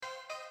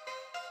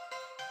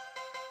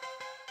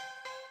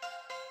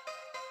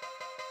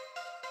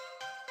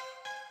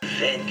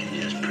Fed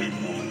can just print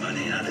more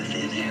money out of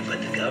thin air,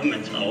 but the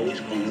government's always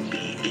going to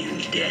be in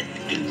debt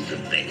to the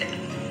Fed.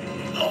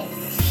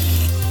 Always.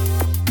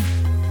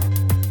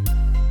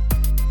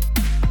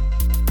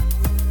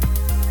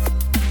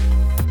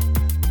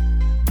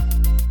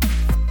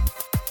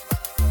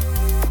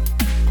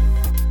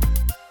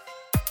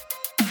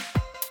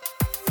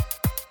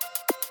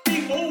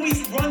 They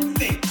always run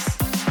things,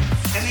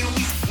 and they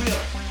always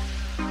will.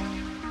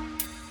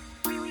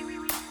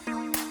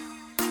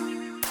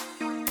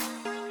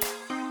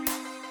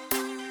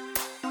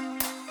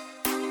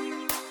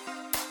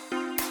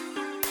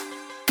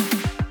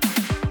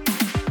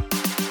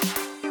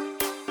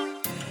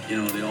 You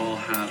know, they all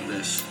have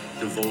this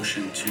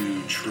devotion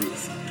to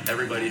truth.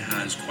 Everybody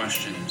has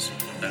questions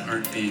that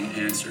aren't being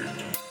answered.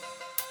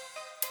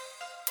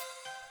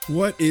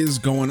 What is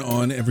going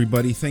on,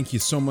 everybody? Thank you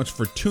so much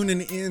for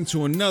tuning in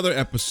to another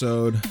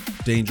episode,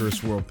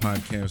 Dangerous World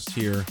Podcast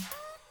here.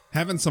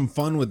 Having some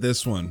fun with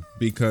this one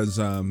because,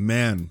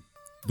 man,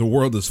 the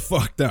world is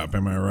fucked up,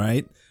 am I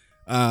right?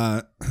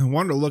 I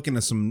wanted to look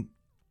into some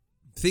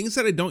things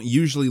that I don't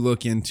usually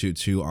look into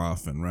too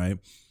often, right?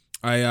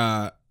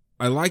 I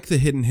like the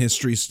hidden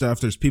history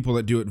stuff. There's people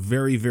that do it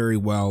very, very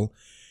well.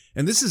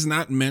 And this is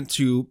not meant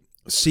to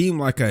seem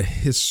like a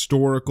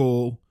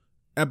historical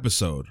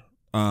episode.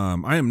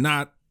 I am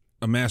not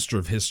a master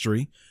of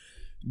history.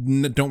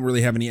 Don't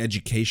really have any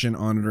education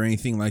on it or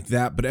anything like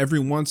that. But every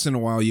once in a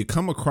while, you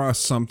come across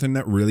something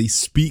that really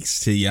speaks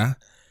to you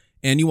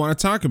and you want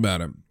to talk about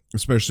it,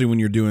 especially when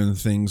you're doing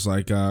things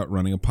like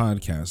running a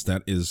podcast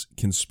that is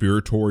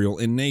conspiratorial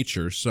in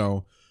nature.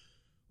 So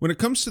when it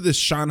comes to this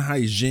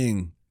Shanhai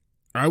Jing,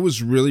 I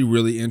was really,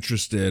 really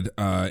interested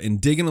in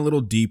digging a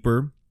little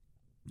deeper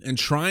and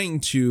trying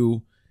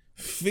to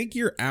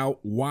figure out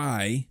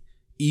why,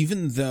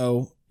 even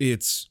though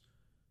it's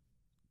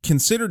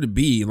considered to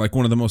be like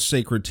one of the most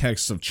sacred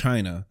texts of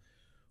China,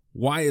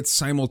 why it's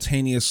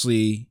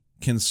simultaneously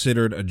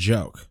considered a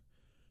joke.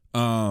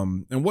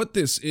 And what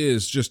this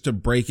is, just to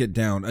break it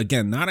down,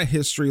 again, not a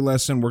history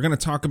lesson. We're going to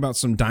talk about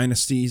some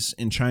dynasties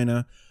in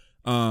China.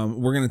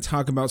 We're going to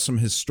talk about some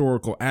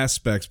historical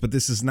aspects, but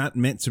this is not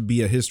meant to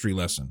be a history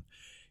lesson.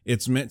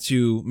 It's meant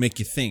to make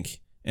you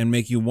think and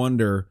make you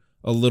wonder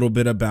a little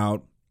bit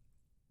about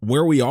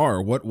where we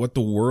are, what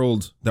the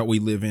world that we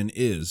live in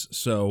is.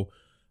 So,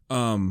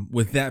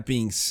 with that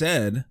being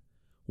said,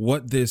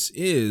 what this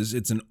is,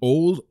 it's an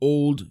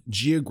old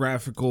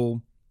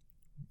geographical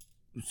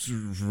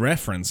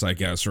reference, I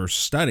guess, or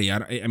study.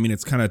 I mean,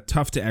 it's kind of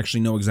tough to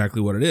actually know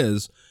exactly what it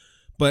is,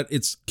 but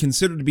it's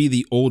considered to be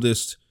the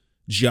oldest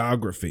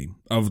geography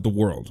of the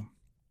world.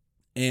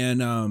 And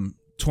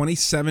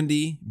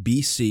 2070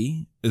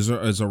 BC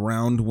is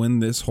around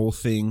when this whole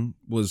thing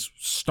was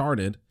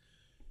started.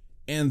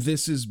 And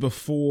this is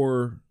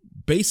before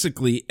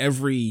basically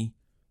every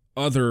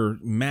other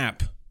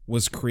map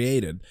was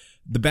created.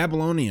 The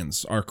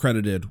Babylonians are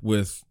credited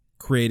with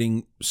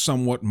creating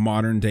somewhat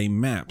modern day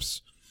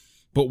maps.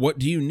 But what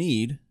do you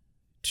need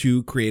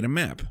to create a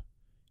map?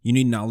 You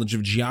need knowledge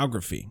of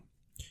geography.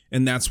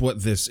 And that's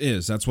what this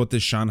is. That's what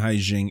this Shanhai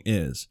Jing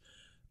is.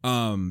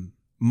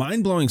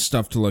 Mind-blowing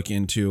stuff to look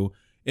into.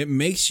 It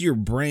makes your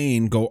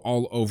brain go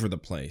all over the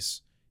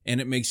place. And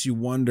it makes you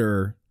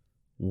wonder,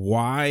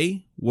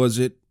 why was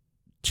it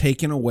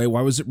taken away?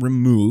 Why was it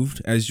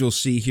removed? As you'll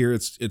see here,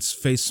 it's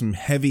faced some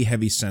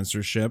heavy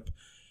censorship.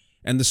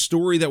 And the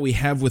story that we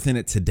have within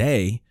it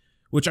today,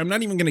 which I'm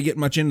not even going to get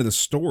much into the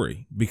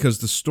story, because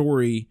the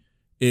story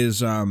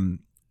is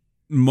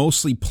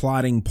mostly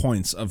plotting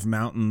points of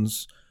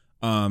mountains.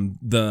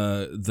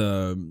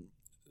 The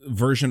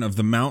version of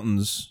the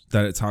mountains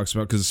that it talks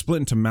about, because it's split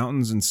into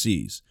mountains and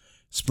seas,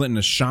 split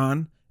into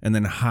Shan and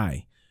then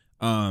Hai.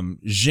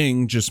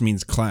 Jing just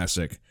means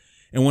classic.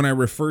 And when I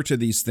refer to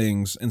these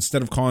things,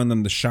 instead of calling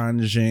them the Shan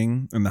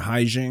Jing and the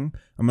Hai Jing,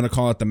 I'm going to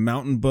call it the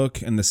Mountain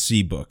Book and the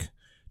Sea Book,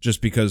 just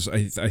because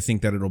I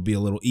think that it'll be a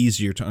little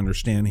easier to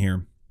understand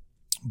here.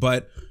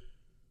 But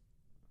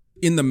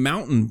in the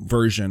mountain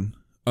version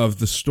of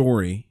the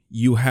story,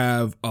 you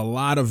have a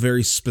lot of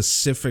very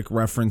specific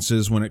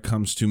references when it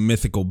comes to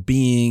mythical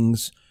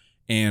beings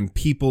and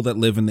people that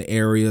live in the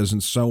areas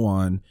and so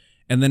on.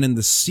 And then in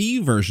the sea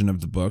version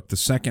of the book, the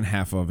second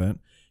half of it,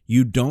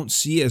 you don't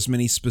see as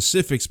many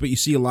specifics, but you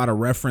see a lot of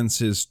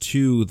references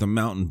to the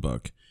mountain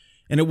book.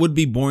 And it would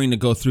be boring to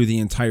go through the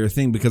entire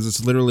thing, because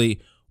it's literally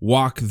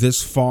walk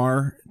this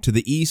far to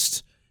the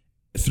east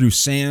through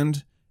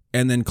sand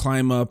and then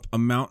climb up a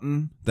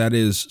mountain that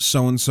is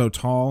so-and-so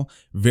tall.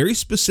 Very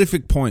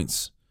specific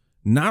points.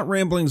 Not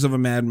ramblings of a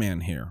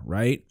madman here,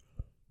 right?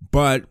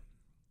 But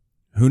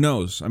who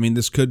knows? I mean,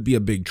 this could be a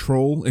big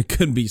troll. It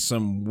could be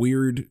some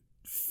weird,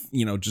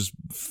 just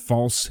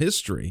false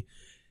history,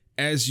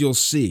 as you'll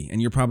see.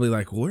 And you're probably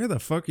like, where the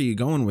fuck are you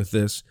going with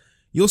this?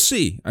 You'll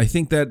see. I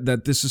think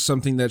that this is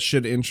something that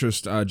should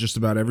interest just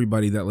about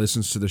everybody that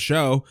listens to the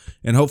show,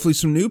 and hopefully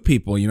some new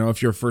people.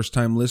 If you're a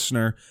first-time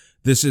listener,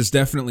 this is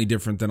definitely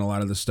different than a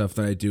lot of the stuff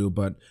that I do,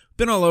 but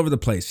been all over the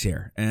place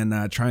here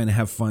and trying to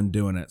have fun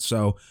doing it.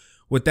 So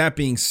with that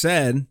being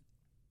said,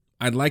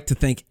 I'd like to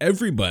thank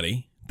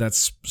everybody that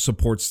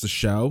supports the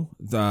show,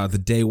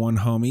 the day one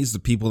homies, the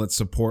people that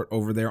support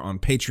over there on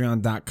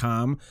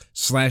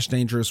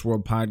patreon.com/Dangerous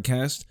World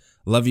Podcast.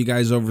 Love you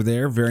guys over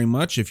there very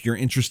much. If you're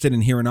interested in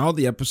hearing all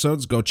the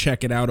episodes, go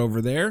check it out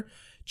over there.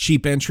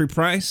 Cheap entry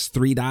price,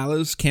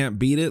 $3. Can't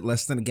beat it.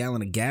 Less than a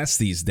gallon of gas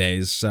these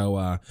days.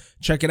 So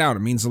check it out.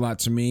 It means a lot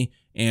to me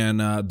and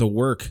the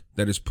work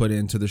that is put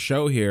into the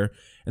show here.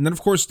 And then,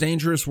 of course,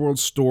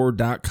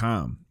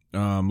 DangerousWorldStore.com.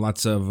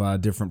 Lots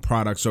of different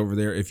products over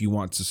there if you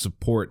want to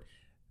support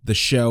the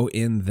show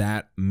in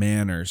that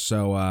manner.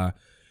 So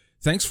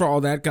thanks for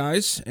all that,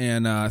 guys,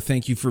 and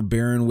thank you for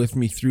bearing with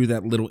me through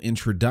that little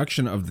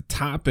introduction of the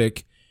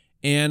topic.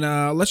 And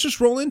let's just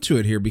roll into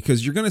it here,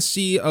 because you're going to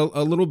see a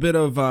little bit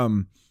of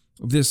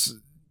this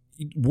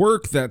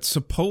work that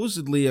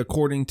supposedly,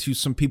 according to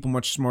some people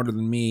much smarter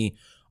than me,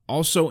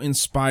 also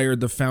inspired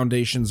the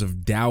foundations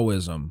of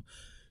Taoism.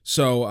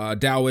 So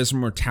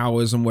Taoism or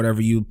Taoism,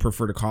 whatever you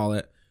prefer to call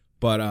it.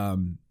 But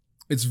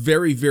it's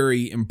very,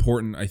 very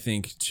important, I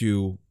think,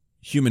 to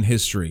human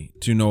history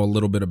to know a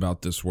little bit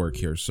about this work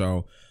here.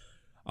 So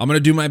I'm going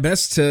to do my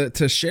best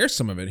to share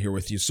some of it here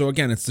with you. So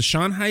again, it's the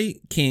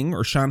Shanhai King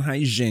or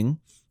Shanhai Jing,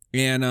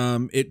 and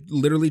it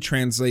literally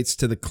translates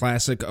to the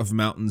classic of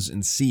mountains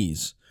and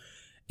seas.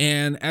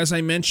 And as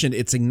I mentioned,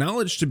 it's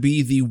acknowledged to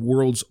be the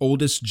world's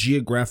oldest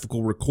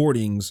geographical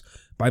recordings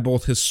by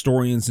both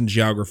historians and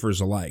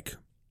geographers alike.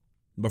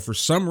 But for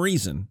some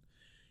reason,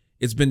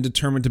 it's been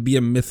determined to be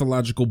a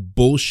mythological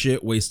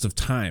bullshit waste of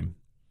time,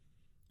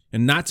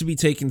 and not to be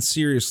taken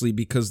seriously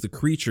because the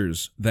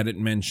creatures that it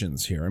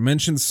mentions here. It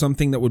mentions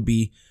something that would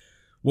be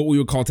what we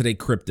would call today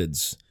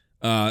cryptids,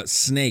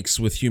 snakes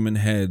with human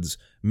heads,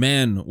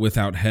 men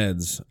without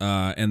heads,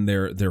 and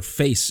their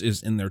face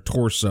is in their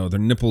torso, their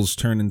nipples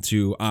turn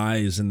into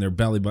eyes, and their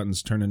belly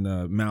buttons turn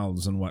into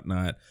mouths and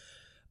whatnot.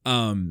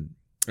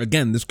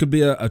 Again, this could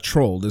be a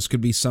troll. This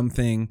could be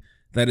something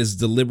that is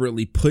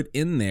deliberately put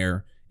in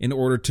there in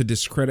order to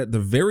discredit the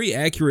very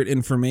accurate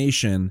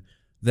information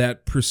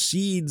that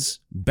precedes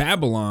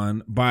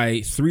Babylon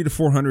by 300 to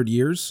 400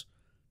 years.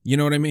 You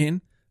know what I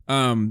mean?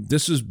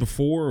 This is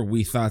before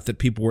we thought that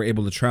people were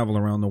able to travel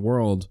around the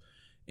world.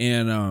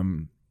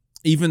 And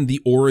even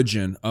the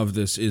origin of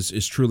this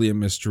is truly a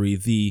mystery.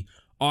 The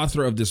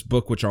author of this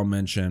book, which I'll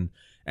mention,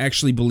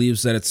 actually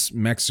believes that it's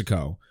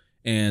Mexico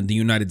and the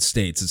United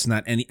States. It's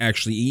not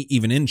actually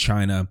even in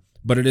China,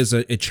 but it is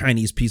a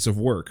Chinese piece of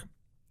work.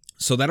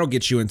 So that'll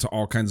get you into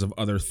all kinds of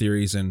other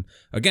theories, and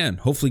again,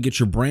 hopefully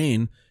get your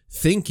brain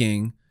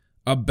thinking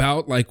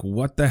about like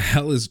what the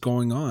hell is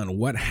going on,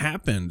 what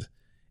happened,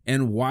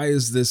 and why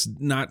is this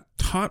not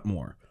taught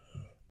more.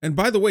 And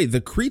by the way, the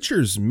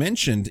creatures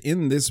mentioned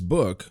in this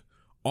book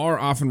are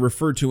often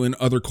referred to in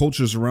other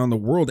cultures around the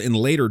world in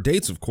later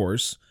dates, of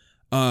course.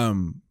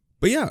 But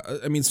yeah,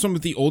 I mean, some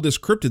of the oldest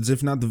cryptids,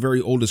 if not the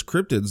very oldest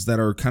cryptids that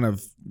are kind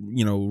of,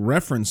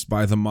 referenced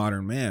by the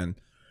modern man.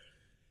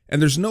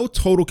 And there's no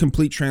total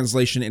complete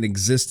translation in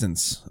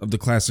existence of the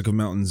Classic of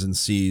Mountains and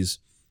Seas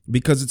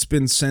because it's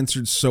been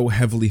censored so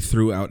heavily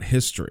throughout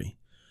history.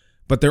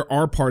 But there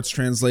are parts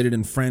translated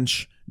in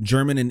French,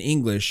 German, and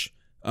English.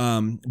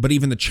 But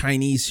even the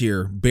Chinese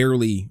here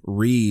barely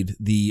read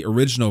the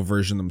original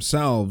version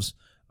themselves,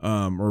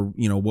 or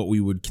what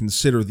we would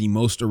consider the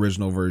most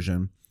original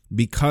version,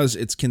 because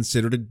it's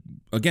considered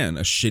a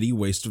shitty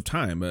waste of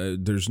time.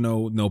 There's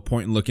no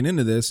point in looking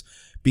into this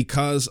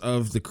because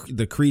of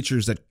the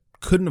creatures that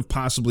couldn't have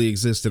possibly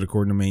existed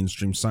according to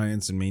mainstream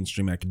science and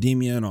mainstream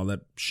academia and all that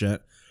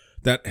shit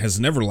that has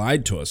never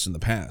lied to us in the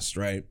past,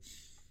 right?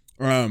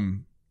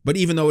 But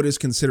even though it is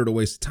considered a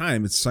waste of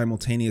time, it's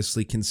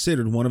simultaneously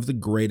considered one of the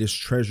greatest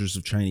treasures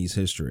of Chinese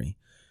history.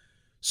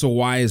 So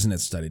why isn't it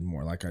studied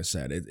more? Like I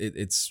said,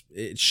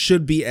 it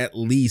should be at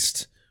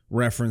least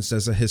referenced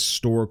as a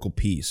historical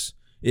piece.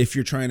 If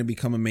you're trying to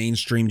become a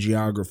mainstream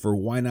geographer,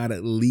 why not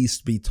at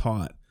least be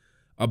taught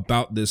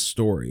about this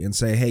story and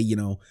say, hey,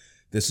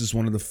 this is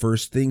one of the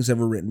first things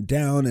ever written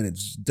down, and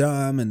it's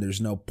dumb, and there's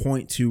no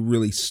point to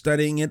really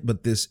studying it,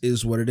 but this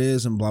is what it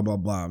is, and blah, blah,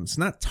 blah. It's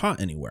not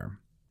taught anywhere.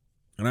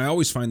 And I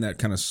always find that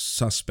kind of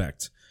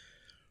suspect.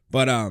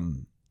 But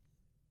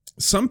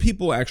some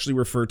people actually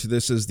refer to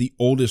this as the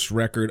oldest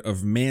record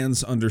of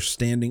man's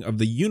understanding of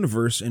the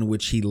universe in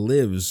which he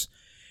lives.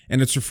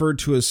 And it's referred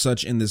to as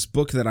such in this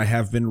book that I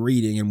have been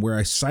reading, and where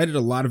I cited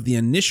a lot of the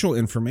initial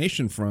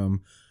information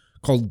from,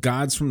 called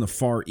Gods from the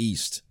Far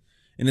East.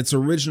 And it's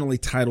originally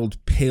titled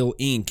Pale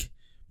Ink,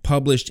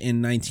 published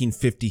in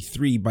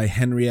 1953 by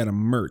Henrietta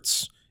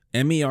Mertz,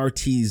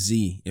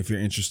 Mertz, if you're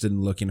interested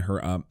in looking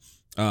her up.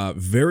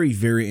 Very,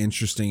 very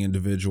interesting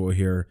individual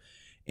here.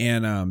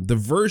 And the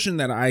version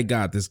that I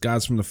got, this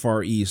Gods from the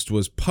Far East,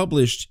 was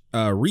republished,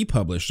 I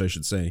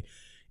should say,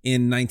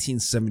 in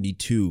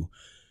 1972.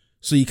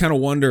 So you kind of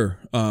wonder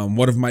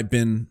what might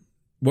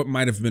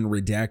have been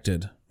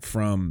redacted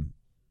from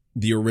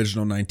the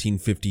original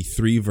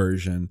 1953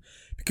 version.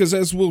 Because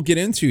as we'll get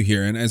into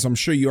here, and as I'm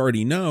sure you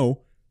already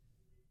know,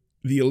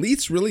 the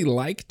elites really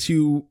like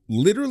to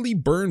literally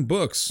burn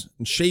books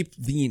and shape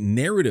the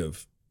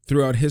narrative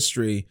throughout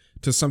history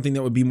to something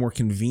that would be more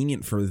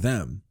convenient for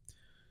them.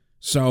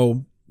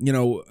 So,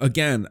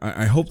 again,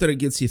 I hope that it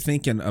gets you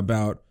thinking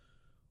about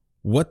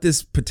what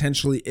this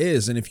potentially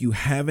is. And if you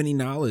have any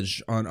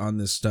knowledge on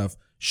this stuff,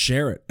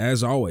 share it.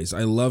 As always,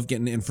 I love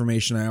getting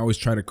information. I always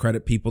try to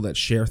credit people that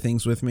share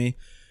things with me.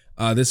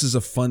 This is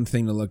a fun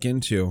thing to look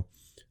into.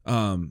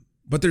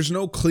 But there's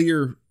no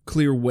clear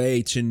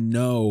way to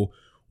know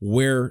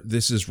where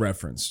this is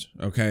referenced.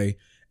 Okay.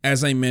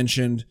 As I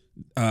mentioned,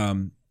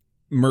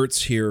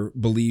 Mertz here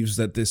believes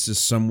that this is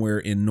somewhere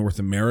in North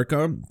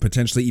America,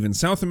 potentially even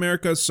South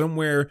America,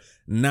 somewhere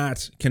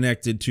not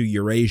connected to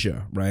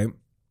Eurasia, right?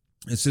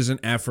 This isn't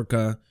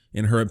Africa,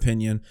 in her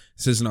opinion.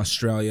 This isn't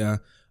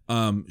Australia.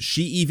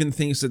 She even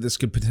thinks that this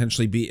could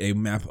potentially be a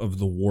map of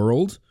the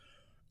world.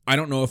 I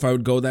don't know if I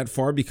would go that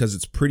far because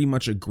it's pretty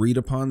much agreed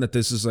upon that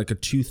this is like a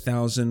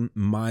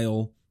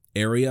 2,000-mile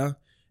area,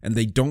 and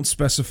they don't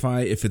specify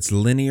if it's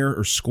linear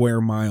or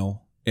square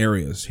mile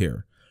areas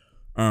here.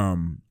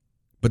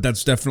 But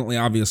that's definitely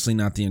obviously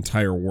not the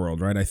entire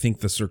world, right? I think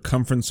the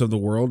circumference of the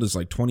world is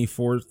like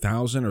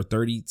 24,000 or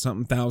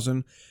 30-something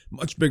thousand,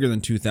 much bigger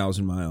than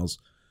 2,000 miles.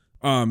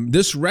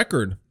 This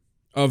record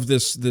of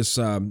this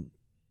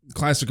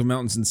Classic of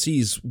Mountains and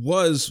Seas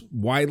was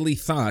widely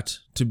thought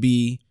to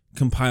be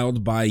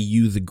compiled by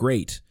Yu the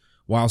Great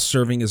while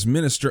serving as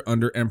minister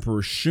under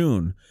Emperor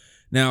Shun.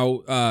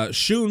 Now,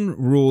 Shun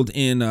ruled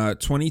in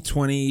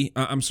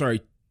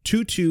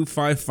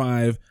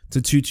 2255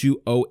 to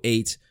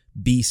 2208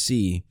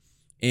 BC.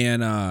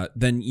 And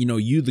then,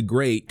 Yu the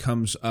Great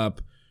comes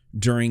up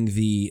during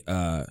the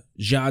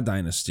Jia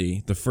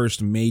dynasty, the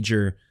first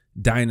major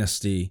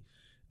dynasty,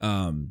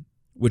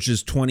 which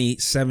is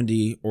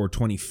 2070 or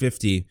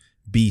 2050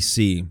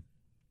 BC.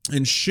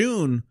 And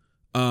Shun,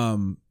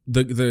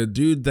 the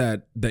dude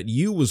that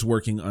Yu was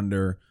working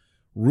under,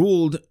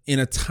 ruled in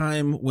a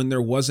time when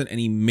there wasn't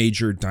any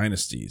major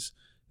dynasties.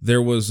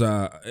 There was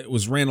it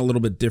was ran a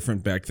little bit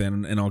different back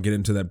then, and I'll get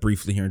into that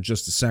briefly here in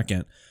just a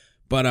second.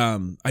 But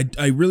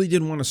I really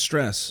did want to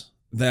stress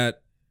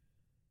that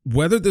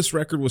whether this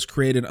record was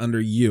created under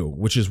Yu,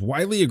 which is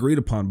widely agreed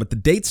upon, but the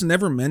date's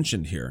never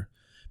mentioned here,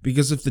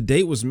 because if the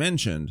date was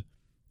mentioned,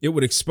 it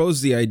would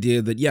expose the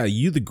idea that, yeah,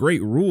 Yu the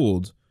Great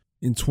ruled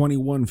in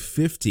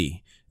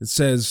 2150. It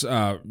says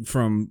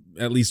from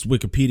at least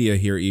Wikipedia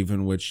here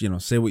even, which,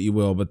 say what you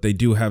will, but they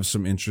do have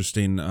some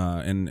interesting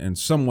and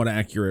somewhat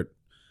accurate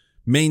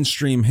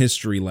mainstream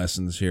history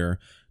lessons here.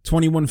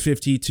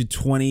 2150 to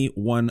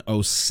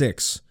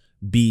 2106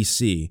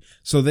 BC.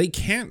 So they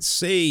can't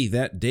say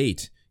that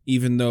date,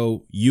 even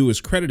though Yu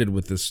is credited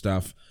with this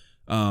stuff,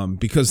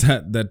 because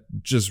that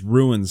just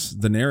ruins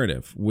the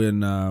narrative when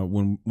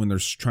they're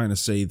trying to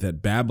say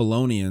that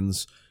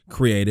Babylonians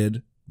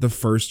created the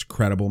first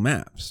credible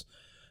maps.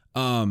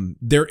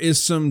 There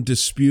is some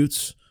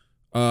disputes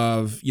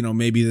of,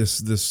 maybe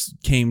this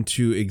came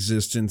to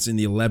existence in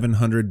the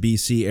 1100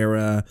 BC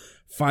era,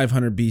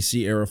 500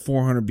 BC era,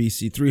 400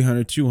 BC,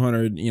 300,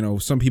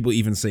 200, some people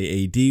even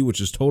say AD, which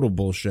is total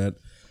bullshit,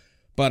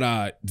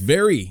 but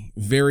very,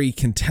 very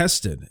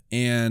contested.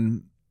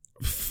 And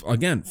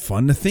again,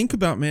 fun to think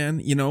about, man.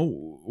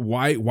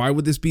 Why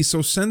would this be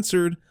so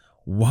censored?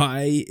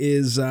 Why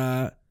is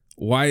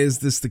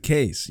this the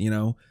case?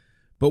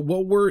 But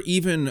what we're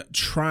even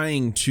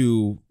trying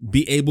to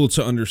be able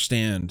to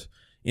understand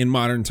in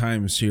modern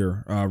times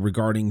here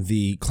regarding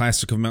the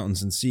Classic of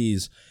Mountains and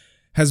Seas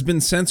has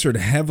been censored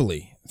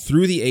heavily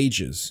through the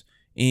ages.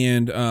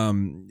 And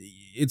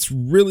it's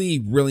really,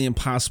 really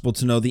impossible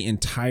to know the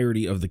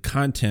entirety of the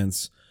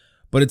contents.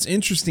 But it's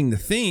interesting to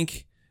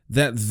think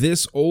that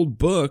this old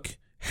book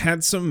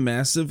had some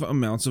massive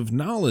amounts of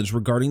knowledge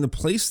regarding the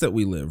place that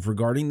we live,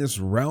 regarding this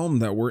realm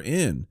that we're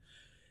in.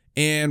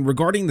 And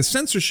regarding the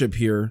censorship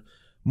here,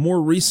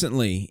 more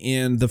recently,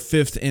 in the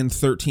 5th and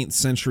 13th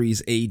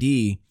centuries AD,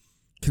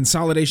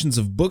 consolidations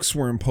of books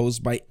were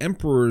imposed by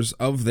emperors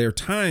of their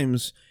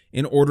times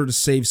in order to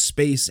save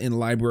space in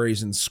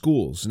libraries and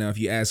schools. Now, if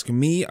you ask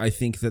me, I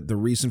think that the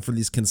reason for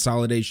these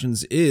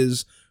consolidations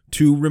is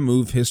to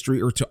remove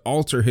history or to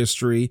alter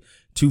history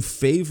to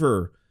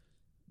favor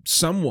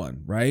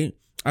someone, right?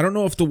 I don't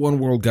know if the one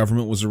world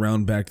government was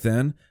around back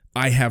then.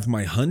 I have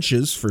my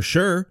hunches for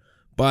sure,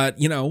 but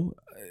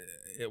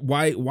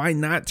why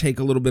not take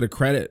a little bit of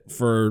credit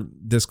for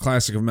this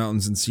Classic of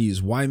Mountains and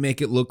Seas? Why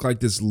make it look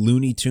like this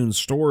Looney Tunes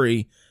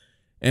story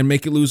and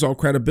make it lose all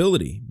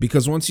credibility?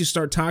 Because once you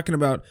start talking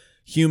about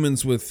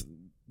humans with,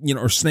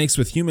 or snakes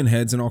with human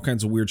heads and all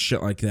kinds of weird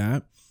shit like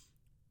that,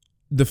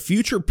 the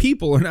future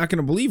people are not going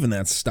to believe in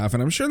that stuff.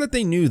 And I'm sure that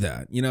they knew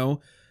that,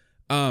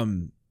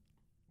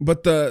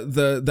 but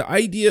the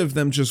idea of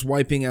them just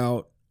wiping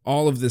out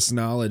all of this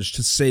knowledge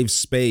to save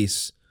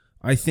space,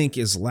 I think,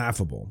 is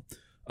laughable.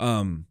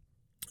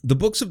 The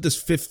books of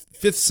this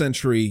 5th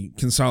century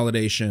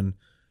consolidation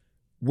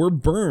were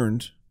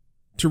burned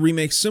to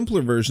remake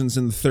simpler versions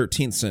in the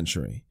 13th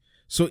century.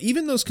 So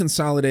even those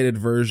consolidated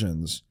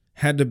versions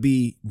had to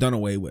be done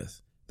away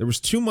with. There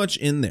was too much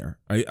in there,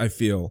 I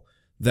feel,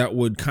 that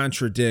would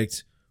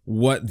contradict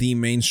what the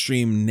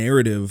mainstream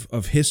narrative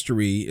of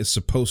history is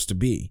supposed to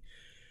be.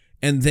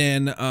 And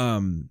then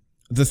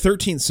the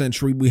 13th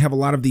century, we have a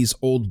lot of these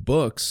old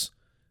books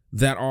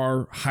that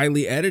are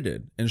highly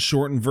edited and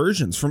shortened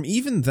versions from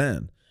even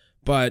then.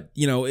 But,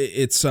 you know,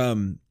 it's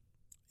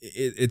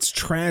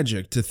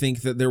tragic to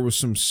think that there was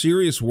some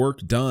serious work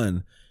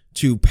done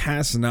to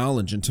pass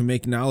knowledge and to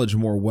make knowledge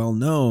more well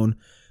known.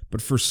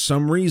 But for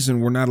some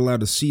reason, we're not allowed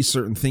to see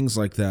certain things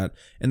like that.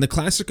 And the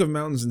Classic of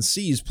Mountains and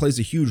Seas plays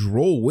a huge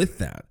role with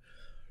that.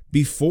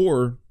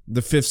 Before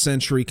the 5th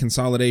century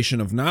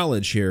consolidation of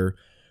knowledge here,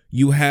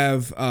 you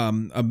have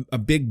a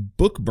big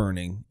book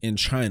burning in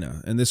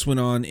China. And this went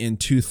on in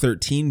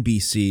 213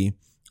 BC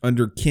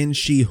under Qin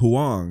Shi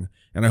Huang.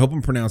 And I hope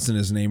I'm pronouncing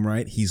his name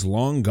right. He's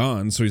long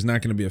gone, so he's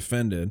not going to be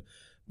offended.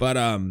 But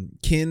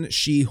Qin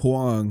Shi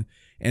Huang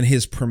and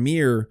his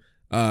premier,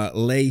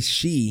 Lei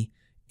Shi.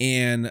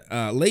 And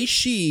Lei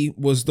Shi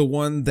was the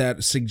one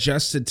that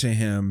suggested to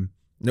him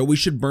that we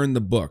should burn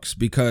the books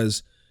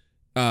because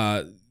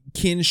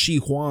Qin Shi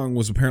Huang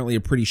was apparently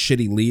a pretty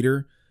shitty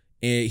leader.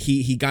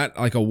 He got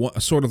like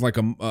a sort of like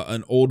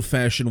an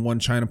old-fashioned one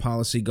China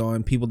policy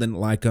going. People didn't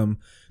like him.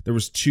 There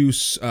was 2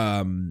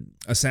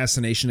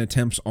 assassination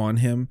attempts on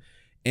him.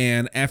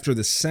 And after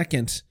the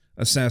second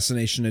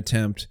assassination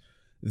attempt,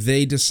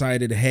 they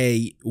decided,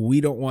 hey, we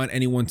don't want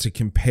anyone to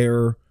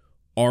compare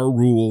our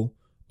rule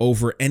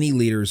over any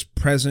leaders,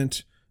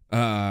 present,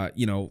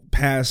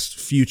 past,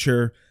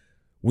 future.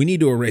 We need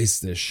to erase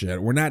this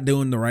shit. We're not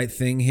doing the right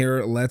thing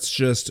here. Let's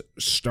just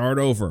start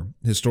over,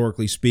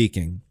 historically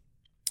speaking.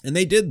 And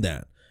they did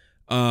that.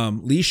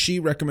 Li Shi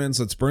recommends,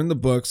 let's burn the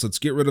books. Let's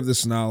get rid of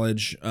this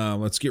knowledge.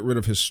 Let's get rid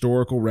of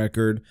historical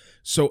record.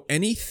 So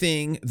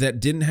anything that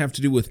didn't have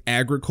to do with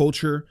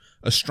agriculture,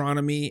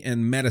 astronomy,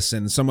 and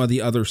medicine, some of the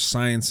other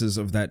sciences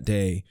of that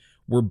day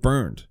were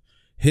burned.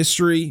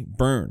 History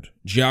burned.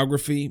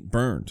 Geography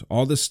burned.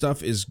 All this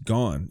stuff is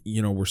gone.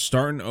 You know, we're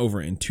starting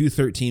over in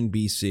 213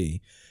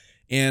 BC.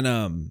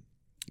 And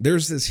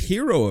there's this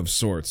hero of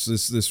sorts,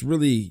 this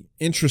really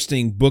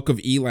interesting Book of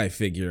Eli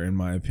figure, in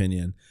my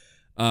opinion.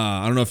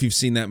 I don't know if you've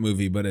seen that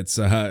movie, but it's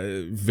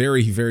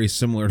very, very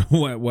similar to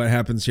what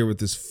happens here with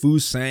this Fu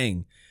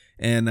Sang,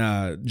 and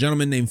a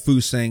gentleman named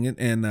Fu Sang,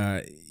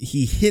 and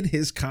he hid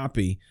his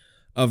copy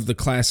of the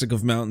Classic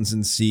of Mountains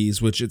and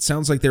Seas, which it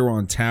sounds like they were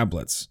on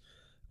tablets.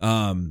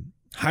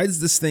 Hides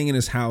this thing in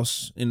his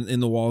house, in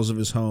the walls of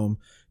his home,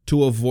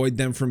 to avoid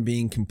them from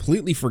being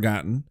completely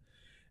forgotten.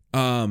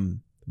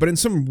 But in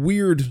some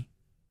weird,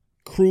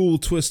 cruel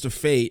twist of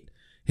fate,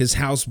 his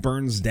house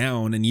burns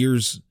down, and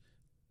years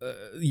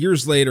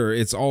later,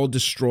 it's all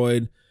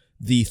destroyed.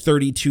 The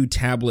 32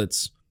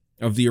 tablets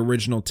of the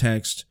original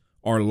text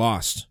are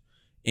lost,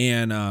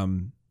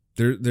 and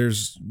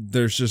there's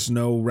just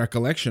no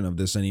recollection of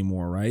this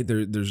anymore, right?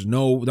 There's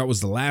no. That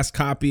was the last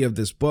copy of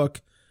this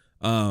book,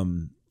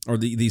 or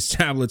these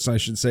tablets, I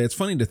should say. It's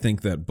funny to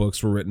think that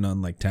books were written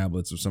on like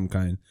tablets of some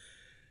kind.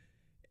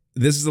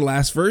 This is the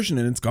last version,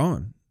 and it's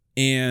gone.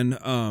 And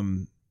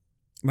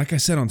like I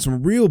said, on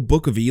some real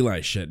Book of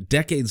Eli shit,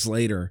 decades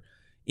later,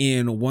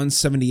 in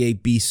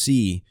 178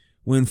 BC,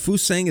 when Fu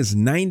Sang is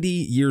 90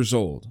 years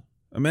old.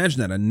 Imagine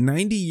that, a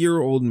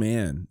 90-year-old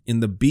man in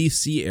the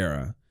BC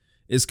era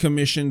is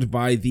commissioned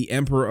by the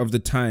emperor of the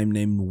time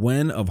named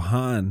Wen of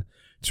Han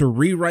to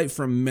rewrite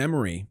from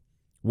memory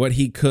what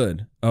he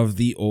could of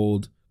the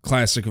old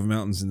Classic of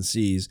Mountains and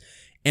Seas.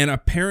 And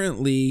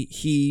apparently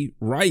he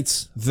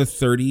writes the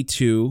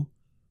 32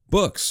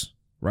 books,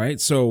 right?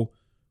 So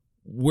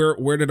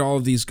where did all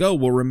of these go?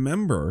 Well,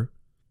 remember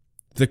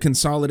the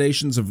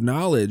consolidations of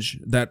knowledge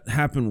that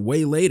happened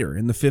way later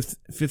in the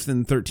 5th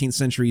and 13th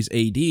centuries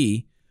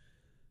AD.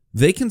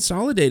 They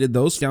consolidated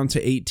those down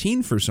to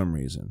 18 for some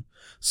reason.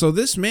 So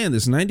this man,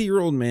 this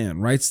 90-year-old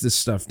man, writes this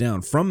stuff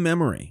down from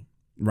memory,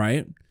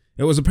 right?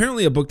 It was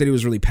apparently a book that he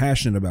was really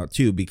passionate about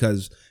too,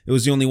 because it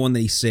was the only one that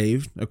he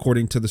saved,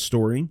 according to the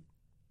story.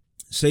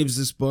 Saves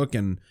this book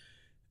and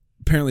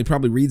apparently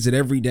probably reads it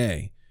every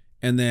day,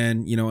 and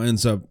then, you know,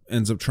 ends up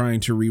trying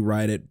to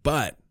rewrite it.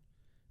 But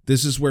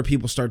this is where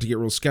people start to get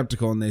real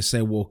skeptical, and they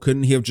say, well,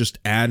 couldn't he have just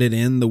added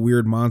in the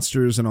weird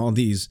monsters and all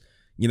these,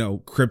 you know,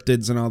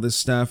 cryptids and all this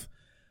stuff?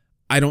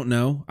 I don't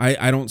know.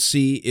 I don't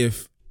see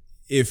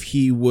if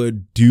he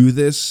would do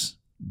this,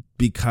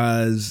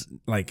 because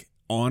like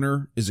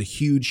honor is a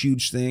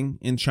huge thing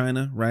in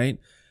China, right?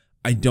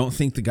 I don't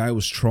think the guy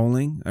was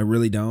trolling. I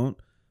really don't.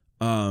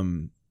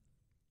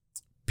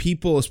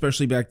 People,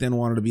 especially back then,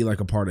 wanted to be like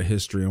a part of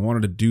history and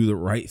wanted to do the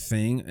right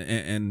thing.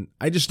 And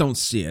I just don't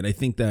see it. I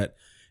think that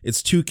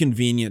it's too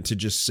convenient to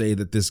just say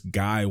that this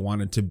guy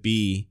wanted to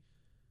be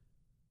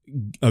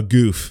a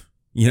goof,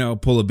 you know,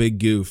 pull a big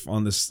goof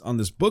on this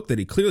book that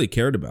he clearly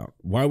cared about.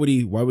 Why would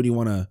he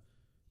want to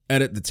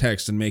edit the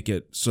text and make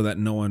it so that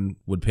no one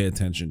would pay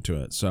attention to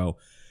it? So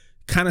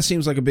kind of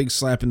seems like a big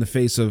slap in the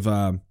face of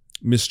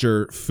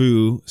Mr.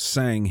 Fu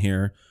Sang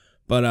here.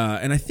 But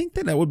and I think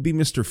that would be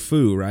Mr.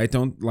 Fu, right?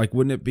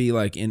 Wouldn't it be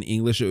like in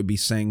English it would be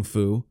Sang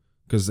Fu,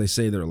 because they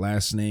say their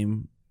last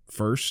name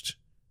first,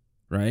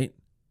 right?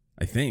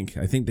 I think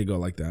they go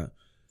like that.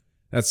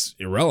 that's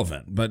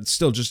irrelevant. But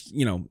still, just,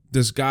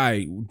 this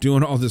guy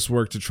doing all this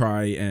work to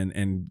try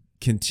and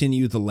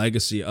continue the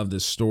legacy of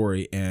this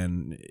story,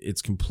 and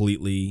it's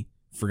completely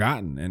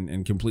forgotten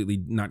and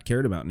completely not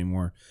cared about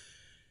anymore.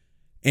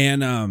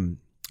 And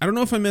I don't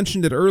know if I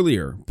mentioned it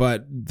earlier,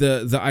 but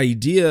the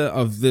idea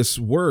of this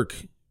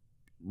work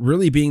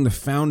really being the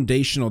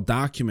foundational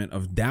document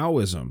of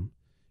Taoism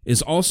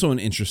is also an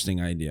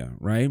interesting idea,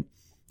 right?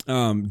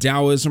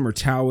 Taoism or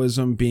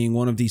Taoism being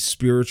one of these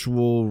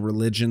spiritual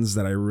religions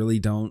that I really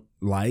don't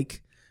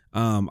like.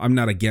 I'm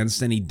not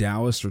against any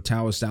Taoist or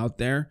Taoist out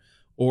there,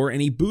 or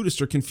any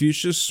Buddhist or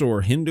Confucius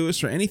or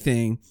Hinduist or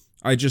anything.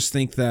 I just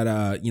think that,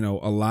 a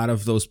lot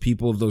of those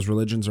people of those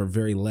religions are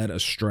very led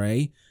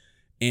astray.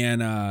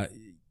 And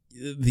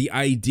the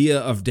idea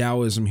of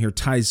Taoism here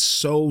ties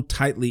so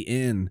tightly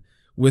in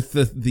with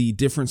the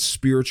different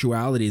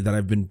spirituality that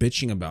I've been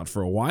bitching about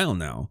for a while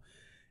now.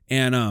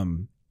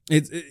 And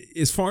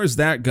as far as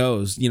that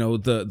goes,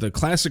 the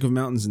classic of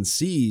Mountains and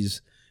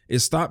Seas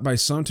is thought by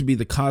some to be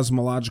the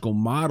cosmological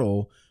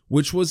model,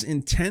 which was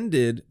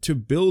intended to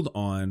build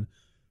on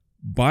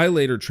by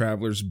later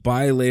travelers,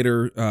 by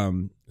later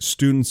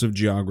students of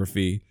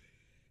geography.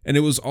 And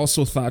it was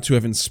also thought to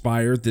have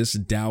inspired this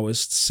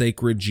Taoist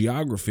sacred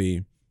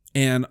geography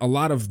and a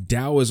lot of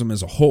Taoism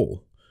as a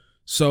whole.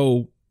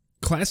 So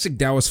classic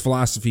Taoist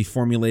philosophy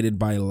formulated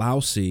by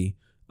Laozi,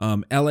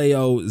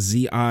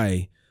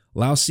 Laozi,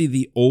 Laozi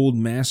the Old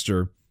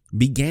Master,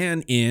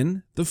 began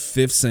in the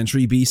 5th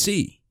century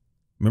BC.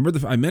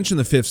 Remember, I mentioned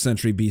the 5th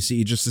century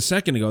BC just a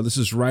second ago. This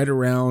is right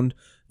around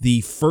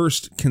the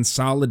first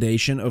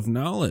consolidation of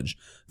knowledge,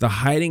 the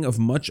hiding of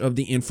much of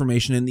the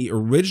information in the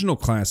original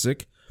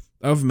classic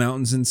of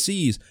Mountains and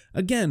Seas.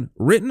 Again,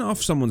 written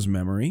off someone's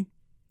memory,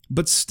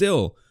 but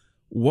still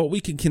what we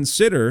can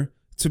consider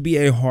to be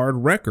a hard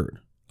record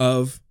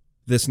of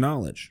this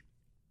knowledge.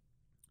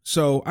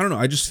 So, I don't know,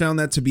 I just found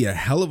that to be a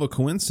hell of a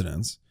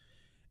coincidence.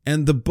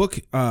 And the book,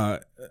 a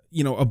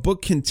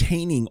book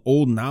containing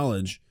old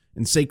knowledge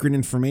and sacred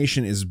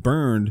information is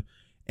burned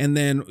and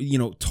then,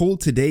 told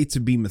today to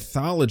be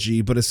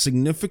mythology, but a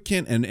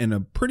significant and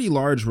a pretty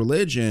large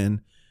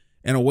religion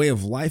and a way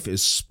of life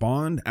is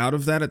spawned out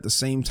of that at the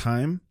same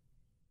time.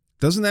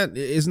 Isn't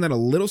that a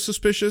little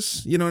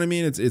suspicious? You know what I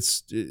mean?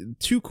 It's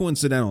too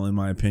coincidental in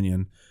my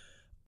opinion.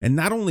 And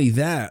not only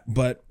that,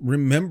 but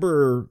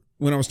remember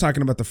when I was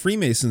talking about the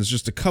Freemasons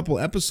just a couple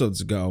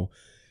episodes ago,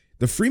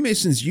 the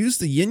Freemasons use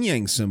the yin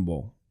yang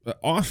symbol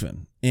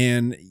often,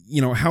 and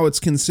how it's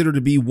considered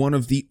to be one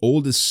of the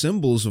oldest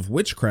symbols of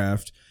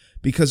witchcraft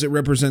because it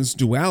represents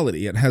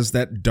duality. It has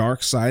that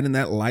dark side and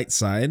that light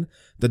side,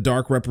 the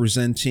dark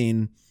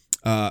representing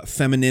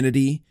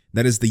femininity,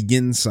 that is the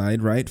yin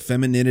side, right?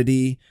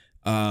 Femininity,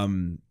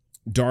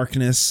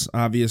 darkness,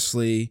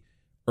 obviously,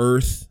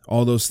 earth,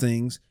 all those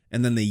things.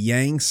 And then the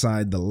yang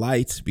side, the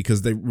light,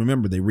 because they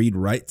read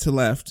right to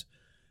left.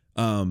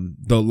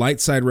 The light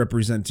side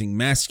representing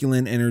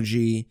masculine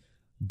energy,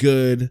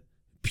 good,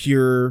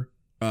 pure,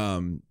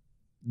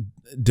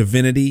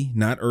 divinity,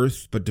 not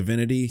earth, but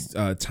divinity,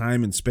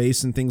 time and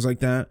space and things like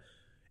that.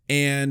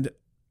 And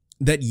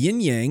that yin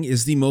yang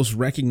is the most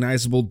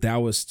recognizable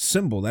Taoist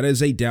symbol. That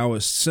is a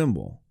Taoist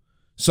symbol.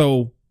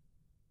 So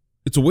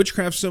it's a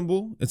witchcraft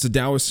symbol. It's a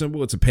Taoist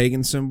symbol. It's a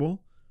pagan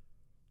symbol.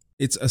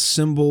 It's a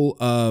symbol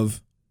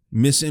of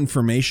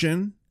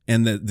misinformation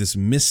and this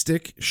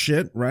mystic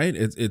shit, right?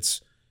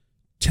 It's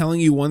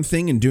telling you one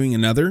thing and doing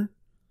another.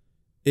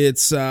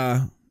 It's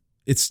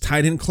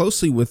tied in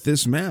closely with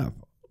this map.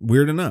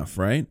 Weird enough,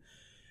 right?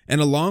 And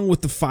along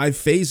with the 5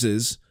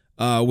 phases,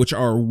 which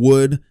are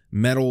wood,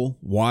 metal,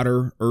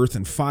 water, earth,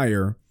 and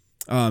fire,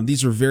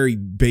 these are very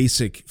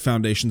basic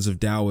foundations of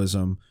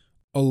Taoism,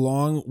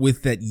 along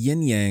with that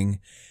yin yang.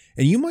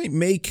 And you might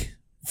make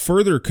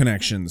further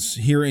connections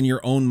here in your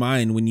own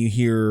mind when you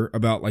hear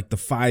about like the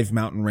 5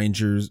 mountain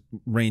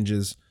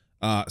ranges,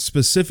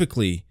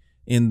 specifically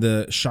in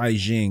the Shai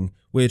Jing,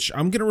 which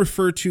I'm going to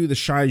refer to the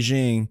Shai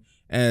Jing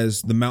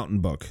as the mountain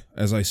book,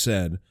 as I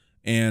said,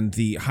 and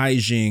the Hai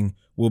Jing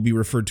will be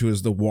referred to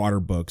as the water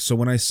book. So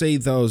when I say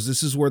those,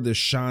 this is where the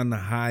Shan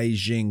Hai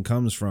Jing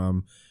comes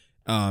from,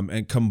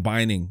 and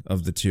combining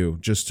of the two,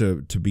 just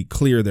to be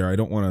clear there. I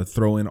don't want to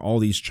throw in all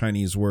these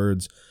Chinese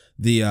words.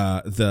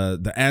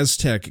 The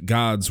Aztec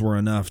gods were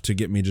enough to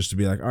get me just to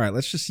be like, all right,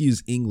 let's just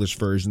use English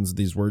versions of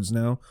these words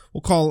now.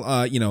 We'll call,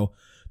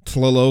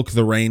 Tlaloc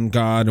the rain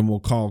god, and we'll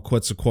call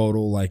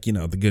Quetzalcoatl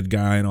the good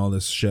guy and all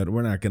this shit.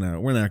 We're not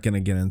gonna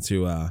get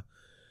into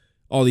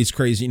all these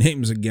crazy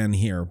names again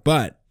here.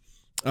 But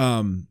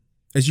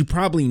as you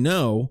probably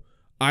know,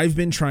 I've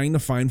been trying to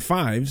find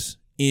 5s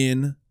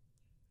in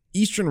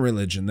Eastern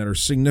religion that are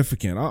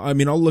significant.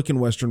 I'll look in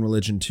Western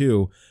religion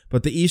too,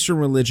 but the Eastern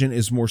religion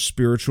is more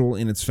spiritual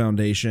in its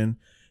foundation,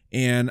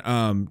 and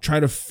try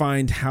to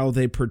find how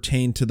they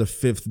pertain to the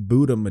 5th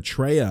Buddha,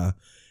 Maitreya.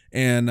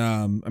 And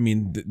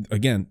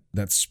again,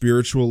 that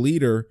spiritual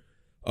leader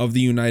of the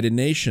United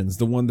Nations,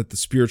 the one that the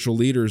spiritual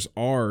leaders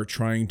are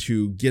trying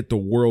to get the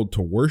world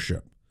to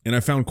worship. And I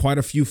found quite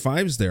a few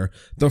 5s there.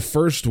 The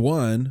first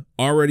one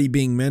already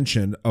being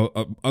mentioned,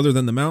 other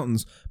than the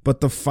mountains,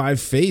 but the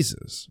 5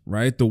 phases,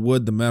 right? The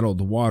wood, the metal,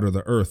 the water,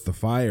 the earth, the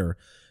fire.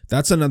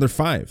 That's another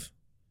 5.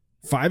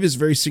 5 is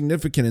very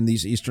significant in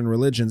these Eastern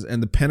religions,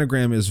 and the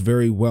pentagram is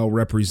very well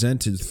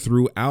represented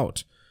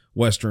throughout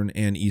Western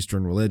and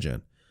Eastern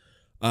religion.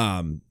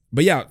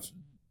 But yeah,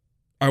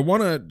 I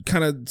want to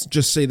kind of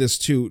just say this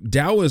too.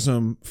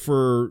 Taoism,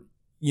 for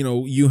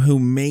you who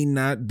may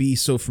not be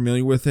so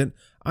familiar with it,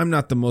 I'm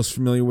not the most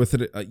familiar with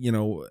it,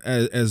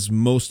 as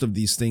most of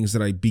these things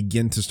that I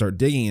begin to start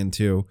digging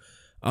into.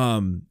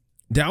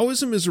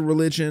 Taoism is a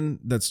religion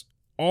that's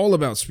all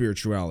about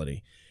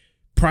spirituality,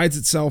 prides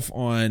itself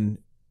on,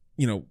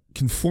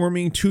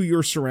 conforming to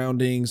your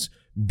surroundings,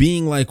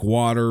 being like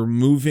water,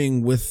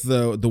 moving with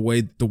the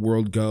way the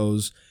world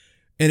goes.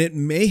 And it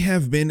may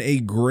have been a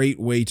great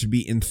way to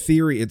be. In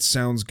theory, it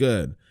sounds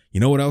good.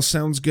 You know what else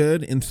sounds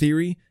good in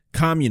theory?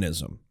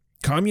 Communism.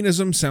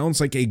 Communism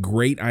sounds like a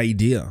great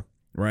idea.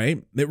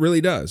 Right? It really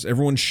does.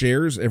 Everyone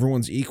shares,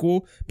 everyone's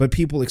equal, but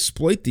people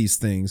exploit these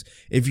things.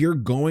 If you're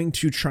going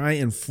to try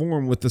and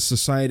form with the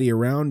society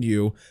around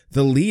you,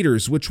 the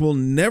leaders, which will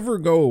never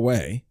go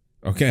away,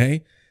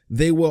 okay,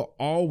 they will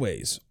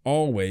always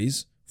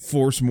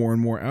force more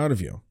and more out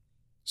of you.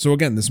 So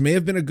again, this may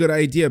have been a good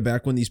idea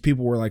back when these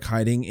people were like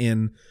hiding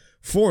in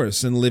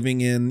forests and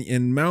living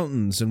in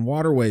mountains and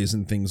waterways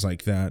and things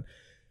like that.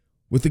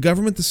 With the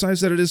government the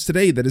size that it is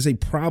today, that is a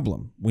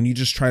problem when you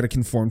just try to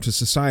conform to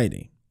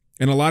society.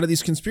 And a lot of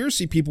these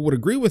conspiracy people would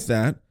agree with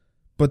that,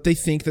 but they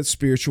think that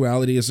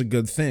spirituality is a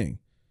good thing.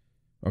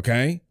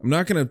 Okay? I'm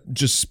not going to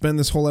just spend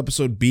this whole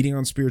episode beating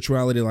on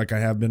spirituality like I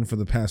have been for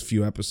the past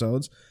few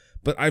episodes,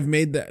 but I've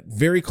made that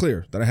very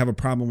clear that I have a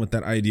problem with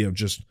that idea of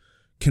just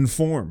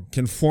conform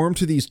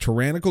to these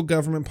tyrannical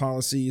government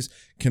policies,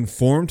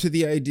 conform to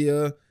the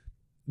idea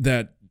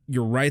that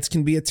your rights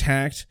can be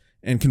attacked,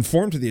 and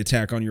conform to the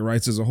attack on your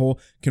rights as a whole.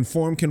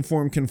 Conform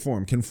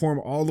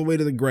all the way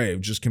to the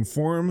grave. Just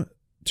conform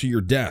to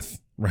your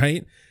death,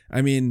 right?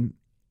 I mean,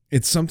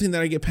 it's something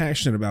that I get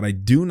passionate about. I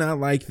do not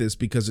like this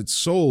because it's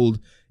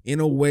sold in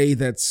a way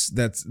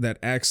that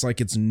acts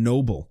like it's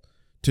noble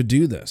to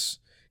do this.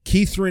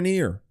 Keith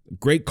Raniere,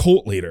 great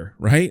cult leader,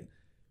 right?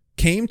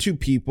 Came to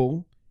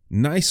people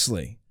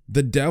nicely.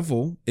 The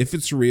devil, if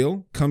it's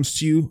real, comes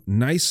to you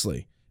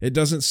nicely. It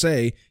doesn't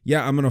say,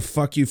 yeah, I'm going to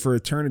fuck you for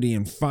eternity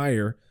in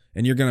fire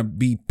and you're going to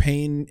be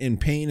in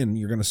pain and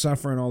you're going to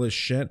suffer and all this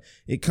shit.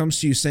 It comes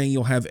to you saying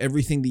you'll have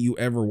everything that you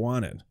ever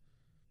wanted.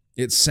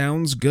 It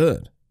sounds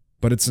good,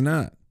 but it's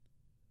not.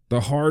 The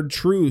hard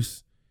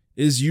truth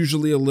is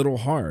usually a little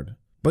hard.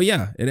 But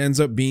yeah, it ends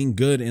up being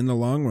good in the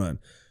long run.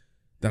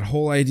 That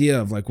whole idea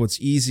of like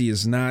what's easy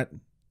is not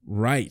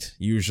right,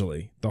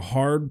 usually. The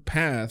hard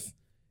path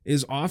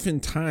is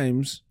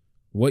oftentimes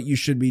what you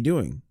should be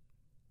doing,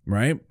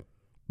 right?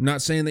 I'm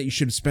not saying that you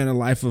should spend a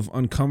life of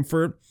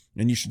uncomfort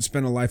and you should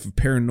spend a life of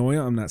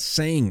paranoia. I'm not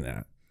saying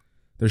that.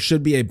 There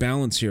should be a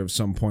balance here of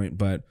some point,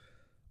 but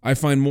I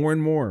find more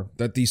and more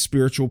that these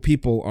spiritual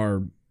people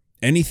are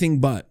anything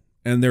but,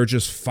 and they're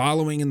just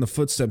following in the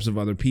footsteps of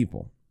other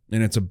people.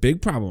 And it's a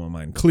big problem of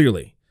mine,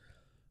 clearly.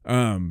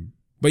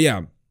 But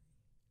yeah,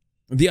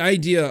 the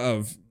idea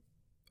of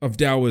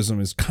Taoism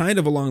is kind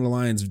of along the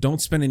lines of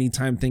don't spend any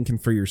time thinking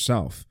for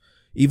yourself,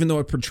 even though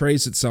it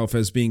portrays itself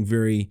as being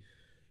very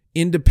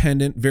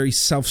independent, very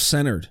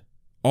self-centered.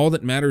 All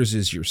that matters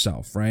is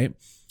yourself, right?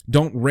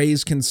 Don't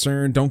raise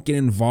concern. Don't get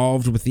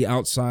involved with the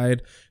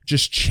outside.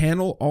 Just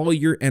channel all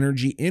your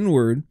energy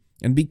inward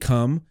and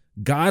become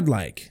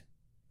godlike.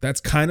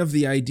 That's kind of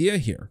the idea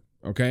here,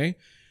 okay?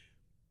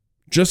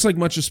 Just like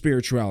much of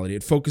spirituality,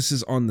 it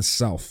focuses on the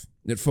self.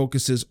 It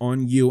focuses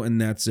on you, and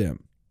that's it,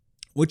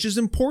 which is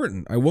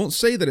important. I won't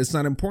say that it's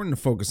not important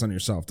to focus on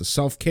yourself. The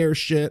self-care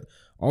shit,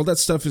 all that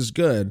stuff is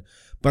good,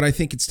 but I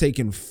think it's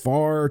taken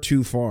far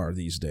too far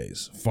these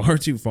days, far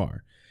too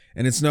far.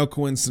 And it's no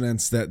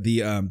coincidence that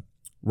the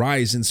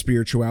rise in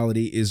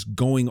spirituality is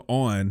going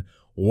on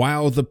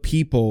while the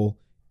people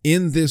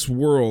in this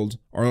world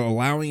are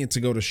allowing it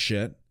to go to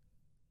shit,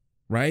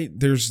 right?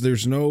 There's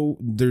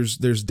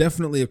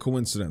definitely a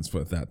coincidence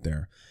with that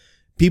there.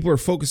 People are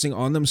focusing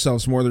on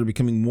themselves more. They're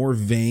becoming more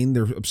vain.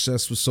 They're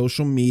obsessed with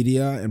social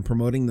media and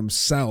promoting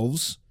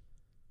themselves.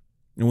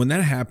 And when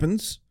that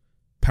happens,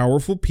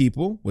 powerful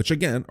people, which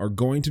again are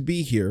going to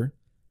be here,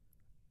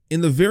 in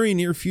the very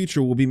near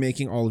future will be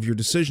making all of your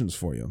decisions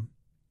for you.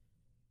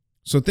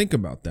 So think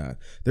about that.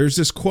 There's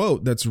this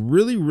quote that's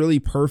really, really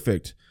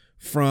perfect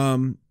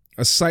from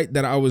a site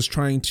that I was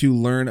trying to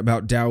learn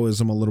about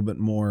Taoism a little bit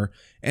more.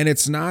 And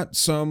it's not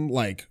some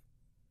right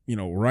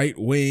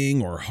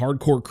wing or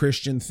hardcore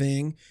Christian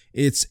thing.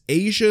 It's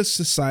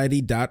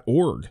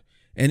asiasociety.org.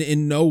 And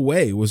in no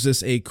way was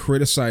this a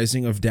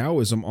criticizing of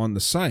Taoism on the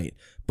site,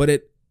 but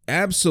it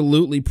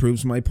absolutely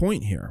proves my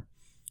point here.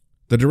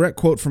 The direct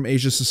quote from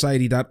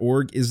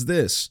asiasociety.org is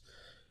this: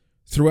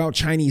 throughout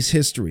Chinese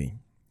history,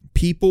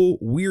 people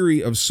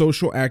weary of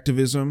social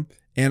activism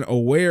and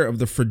aware of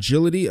the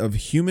fragility of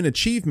human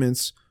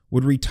achievements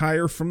would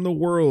retire from the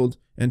world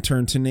and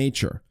turn to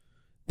nature.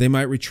 They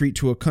might retreat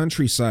to a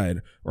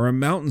countryside or a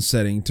mountain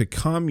setting to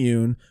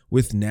commune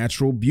with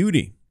natural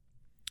beauty.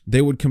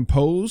 They would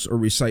compose or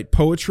recite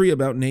poetry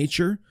about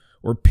nature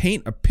or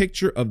paint a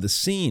picture of the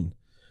scene,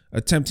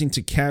 attempting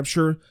to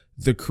capture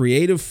the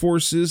creative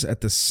forces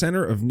at the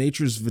center of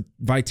nature's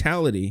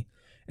vitality,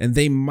 and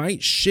they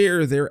might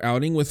share their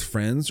outing with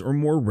friends or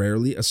more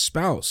rarely a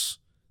spouse.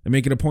 They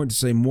make it a point to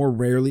say more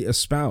rarely a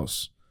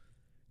spouse.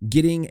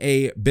 Getting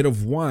a bit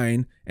of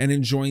wine and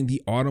enjoying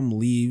the autumn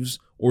leaves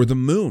or the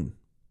moon.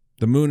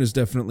 The moon is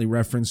definitely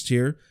referenced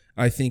here,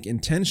 I think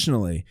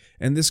intentionally.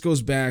 And this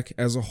goes back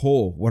as a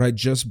whole. What I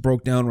just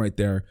broke down right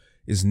there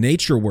is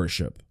nature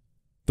worship.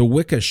 The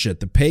Wicca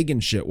shit, the pagan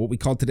shit, what we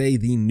call today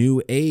the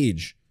New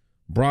Age,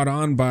 brought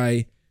on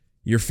by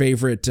your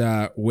favorite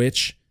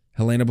witch,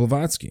 Helena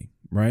Blavatsky,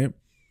 right?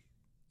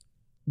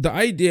 The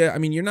idea, I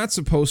mean, you're not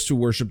supposed to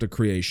worship the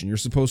creation. You're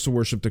supposed to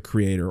worship the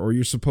creator, or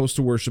you're supposed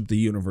to worship the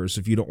universe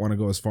if you don't want to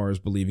go as far as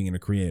believing in a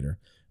creator.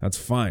 That's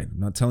fine.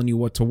 I'm not telling you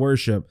what to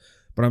worship,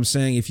 but I'm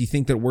saying if you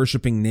think that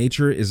worshiping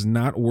nature is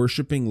not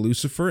worshiping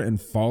Lucifer and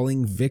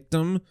falling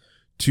victim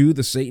to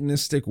the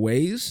Satanistic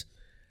ways,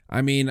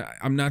 I mean,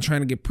 I'm not trying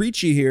to get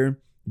preachy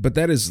here, but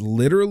that is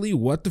literally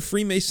what the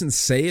Freemasons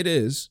say it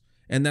is,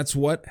 and that's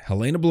what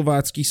Helena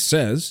Blavatsky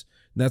says.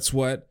 That's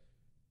what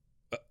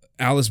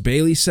Alice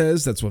Bailey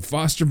says. That's what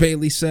Foster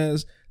Bailey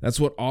says. That's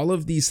what all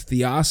of these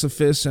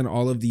theosophists and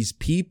all of these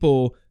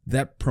people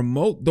that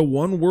promote the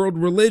one world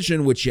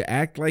religion, which you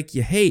act like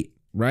you hate,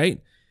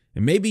 right?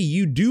 And maybe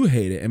you do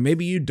hate it, and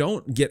maybe you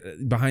don't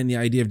get behind the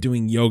idea of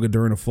doing yoga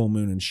during a full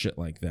moon and shit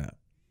like that.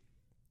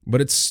 But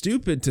it's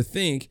stupid to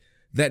think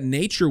that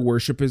nature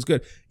worship is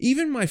good.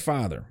 Even my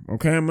father,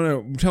 okay, I'm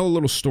going to tell a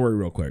little story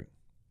real quick.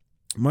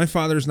 My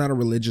father's not a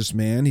religious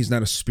man. He's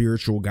not a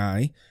spiritual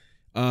guy.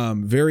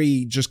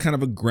 Very just kind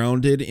of a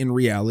grounded in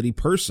reality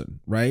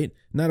person, right?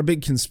 Not a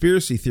big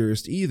conspiracy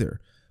theorist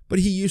either, but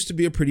he used to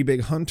be a pretty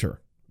big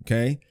hunter,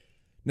 okay?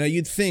 Now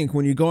you'd think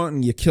when you go out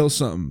and you kill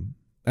something,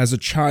 as a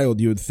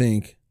child, you would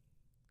think,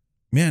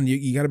 man,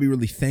 you got to be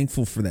really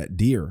thankful for that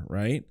deer,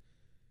 right?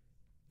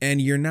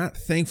 And you're not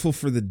thankful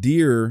for the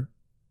deer.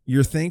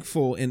 You're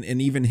thankful, and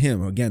even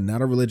him, again,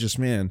 not a religious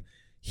man,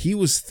 he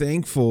was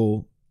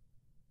thankful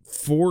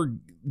for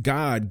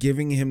God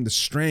giving him the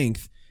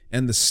strength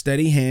and the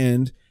steady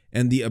hand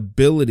and the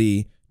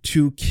ability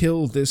to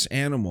kill this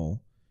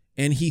animal.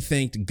 And he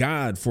thanked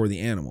God for the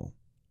animal.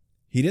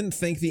 He didn't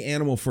thank the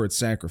animal for its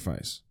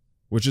sacrifice,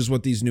 which is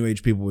what these New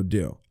Age people would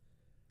do.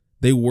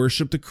 They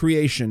worship the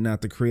creation,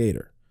 not the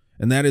creator.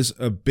 And that is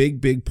a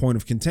big, big point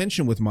of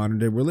contention with modern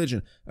day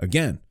religion.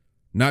 Again,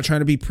 not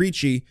trying to be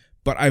preachy,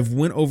 but I've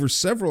went over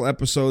several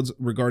episodes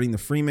regarding the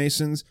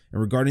Freemasons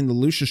and regarding the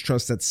Lucis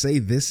Trust that say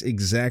this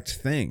exact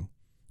thing.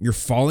 You're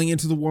falling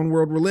into the one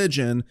world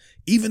religion,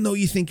 even though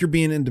you think you're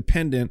being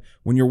independent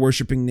when you're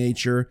worshiping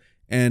nature.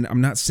 And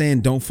I'm not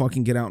saying don't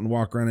fucking get out and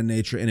walk around in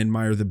nature and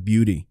admire the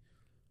beauty,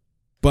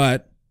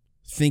 but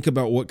think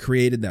about what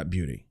created that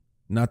beauty,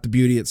 not the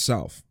beauty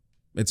itself.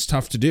 It's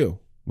tough to do.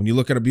 When you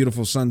look at a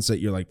beautiful sunset,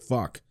 you're like,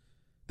 fuck,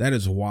 that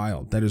is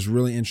wild. That is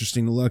really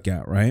interesting to look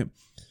at, right?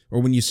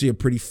 Or when you see a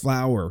pretty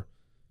flower,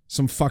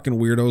 some fucking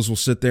weirdos will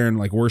sit there and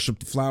like worship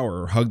the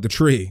flower or hug the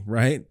tree,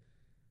 right?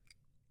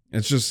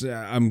 It's just,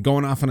 I'm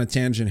going off on a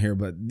tangent here,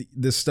 but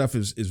this stuff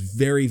is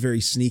very,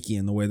 very sneaky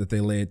in the way that they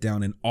lay it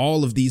down in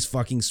all of these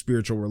fucking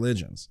spiritual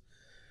religions.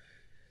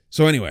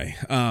 So anyway,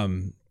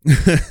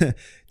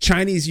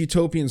 Chinese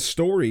utopian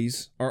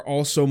stories are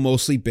also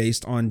mostly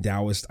based on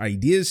Taoist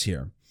ideas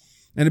here.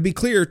 And to be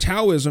clear,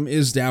 Taoism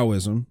is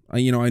Taoism.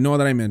 I know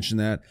that I mentioned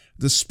that.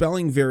 The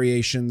spelling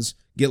variations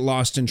get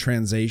lost in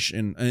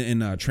translation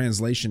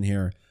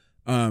here.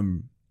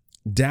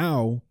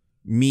 Tao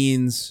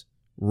means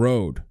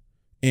road,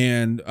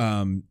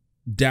 and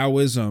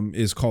Taoism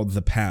is called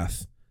the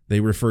path. They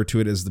refer to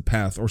it as the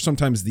path, or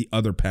sometimes the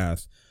other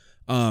path.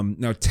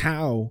 Now,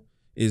 Tao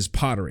is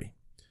pottery.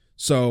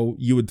 So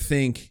you would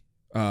think,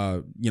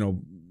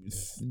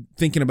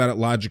 thinking about it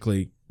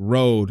logically,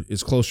 road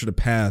is closer to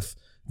path.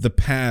 The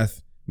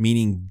path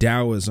meaning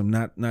Taoism,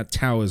 not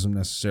Taoism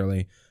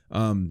necessarily.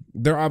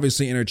 They're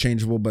obviously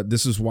interchangeable, but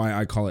this is why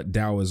I call it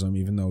Taoism,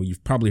 even though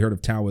you've probably heard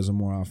of Taoism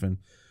more often.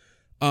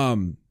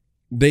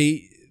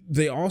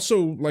 They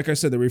also, like I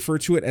said, they refer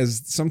to it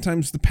as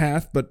sometimes the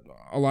path, but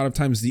a lot of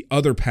times the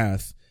other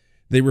path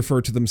they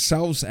refer to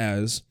themselves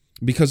as,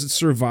 because it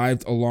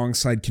survived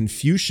alongside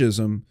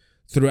Confucianism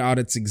throughout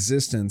its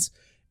existence.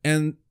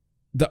 And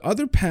the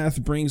other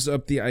path brings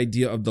up the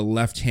idea of the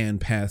left-hand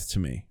path to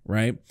me,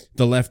 right?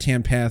 The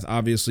left-hand path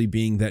obviously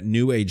being that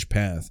New Age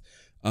path.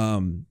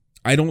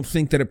 I don't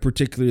think that it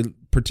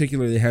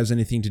particularly has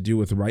anything to do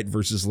with right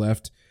versus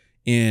left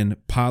in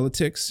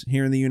politics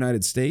here in the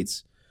United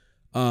States.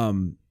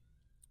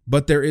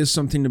 But there is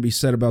something to be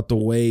said about the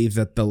way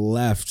that the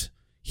left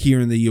here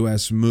in the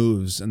U.S.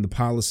 moves and the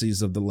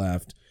policies of the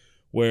left,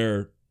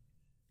 where,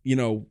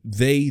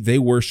 they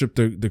worship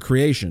the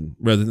creation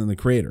rather than the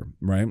creator,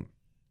 right?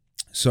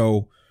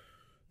 So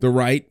The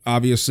right,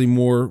 obviously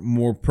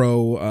more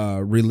pro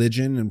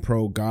religion and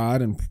pro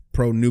God and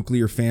pro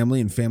nuclear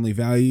family and family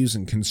values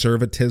and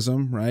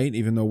conservatism, right?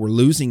 Even though we're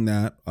losing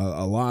that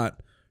a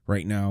lot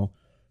right now.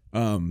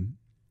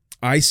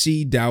 I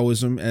see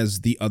Taoism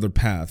as the other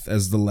path,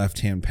 as the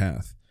left-hand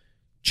path.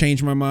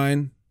 Change my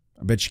mind?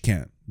 I bet you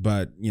can't.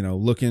 But,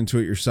 look into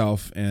it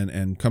yourself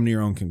and come to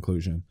your own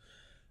conclusion.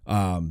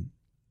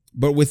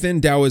 But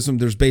within Taoism,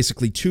 there's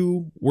basically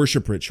two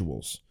worship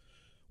rituals.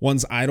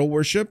 One's idol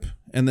worship,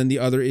 and then the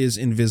other is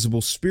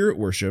invisible spirit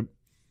worship.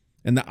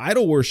 And the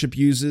idol worship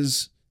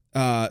uses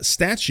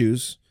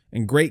statues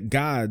and great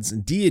gods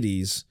and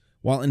deities,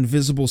 while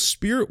invisible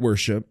spirit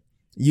worship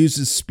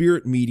uses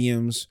spirit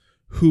mediums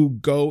who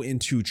go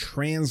into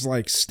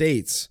trance-like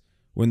states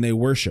when they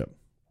worship.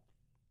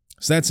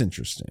 So that's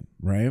interesting,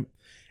 right?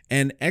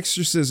 And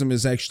exorcism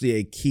is actually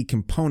a key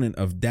component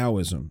of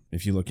Taoism,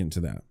 if you look into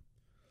that.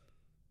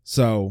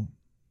 So,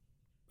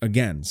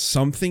 again,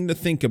 something to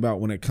think about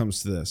when it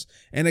comes to this.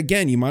 And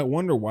again, you might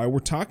wonder why we're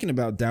talking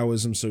about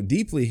Taoism so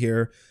deeply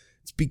here.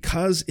 It's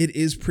because it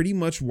is pretty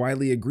much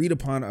widely agreed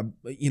upon,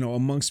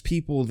 amongst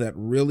people that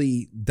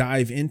really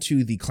dive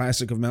into the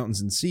classic of mountains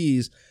and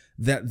seas,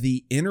 that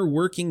the inner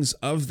workings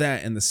of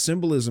that and the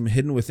symbolism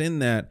hidden within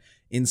that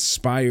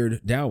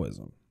inspired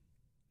Taoism.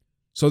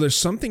 So there's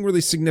something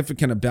really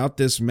significant about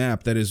this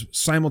map that is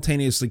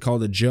simultaneously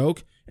called a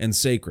joke and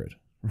sacred,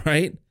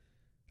 right?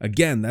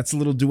 Again, that's a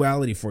little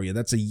duality for you.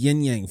 That's a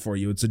yin-yang for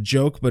you. It's a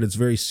joke, but it's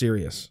very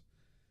serious.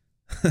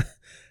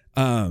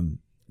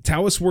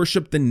 Taoists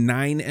worship the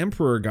 9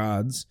 emperor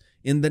gods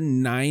in the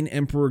 9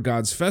 emperor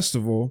gods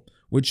festival,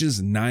 which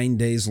is 9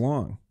 days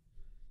long.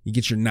 You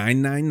get your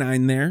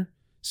 999 there,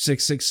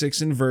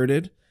 666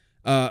 inverted.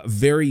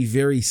 Very,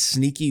 very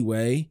sneaky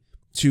way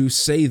to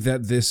say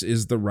that this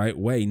is the right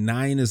way.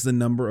 9 is the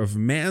number of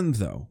man,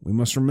 though. We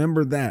must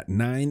remember that.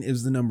 9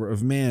 is the number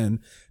of man.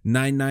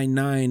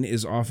 999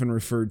 is often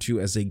referred to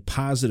as a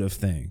positive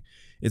thing.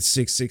 It's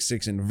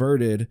 666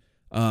 inverted.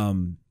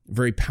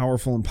 Very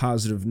powerful and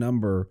positive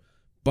number.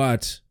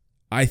 But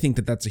I think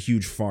that that's a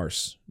huge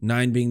farce.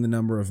 9 being the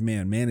number of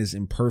man. Man is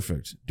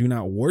imperfect. Do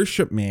not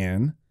worship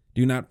man.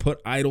 Do not put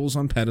idols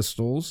on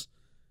pedestals.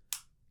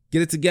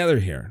 Get it together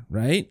here,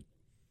 right?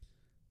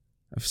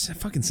 I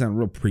fucking sound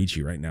real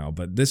preachy right now,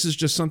 but this is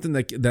just something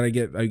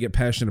that I get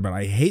passionate about.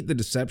 I hate the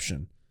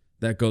deception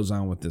that goes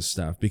on with this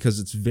stuff because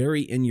it's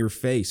very in your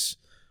face.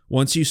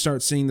 Once you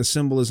start seeing the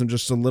symbolism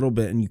just a little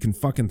bit and you can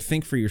fucking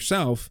think for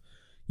yourself,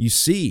 you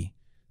see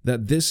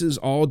that this is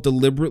all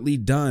deliberately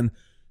done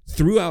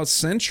throughout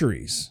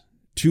centuries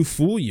to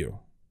fool you.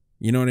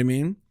 You know what I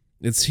mean?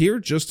 It's here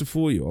just to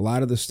fool you. A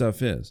lot of this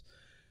stuff is.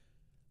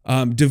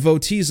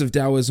 Devotees of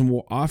Taoism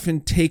will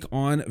often take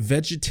on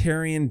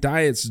vegetarian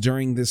diets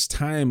during this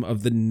time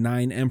of the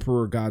 9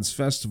 Emperor Gods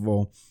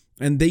Festival,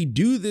 and they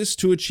do this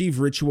to achieve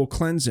ritual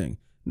cleansing.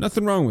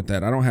 Nothing wrong with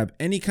that. I don't have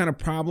any kind of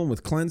problem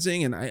with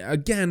cleansing, and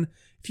again,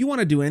 if you want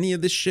to do any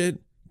of this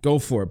shit, go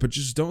for it, but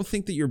just don't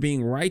think that you're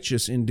being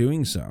righteous in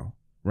doing so,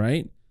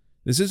 right?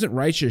 This isn't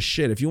righteous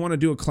shit. If you want to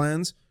do a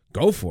cleanse,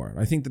 go for it.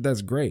 I think that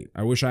that's great.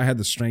 I wish I had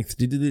the strength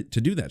to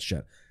do that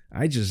shit.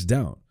 I just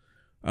don't.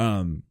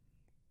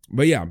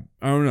 But yeah,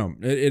 I don't know.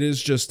 It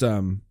is just,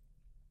 man,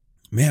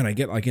 I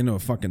get like into a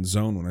fucking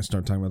zone when I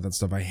start talking about that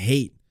stuff. I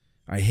hate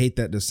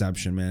that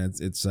deception, man.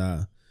 It's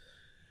a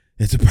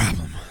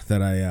problem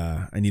that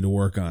I need to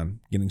work on,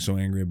 getting so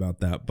angry about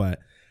that. But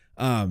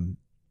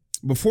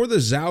before the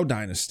Zhou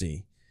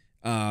dynasty,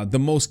 the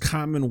most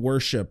common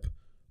worship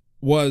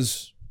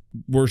was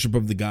worship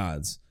of the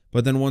gods.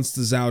 But then once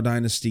the Zhou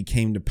dynasty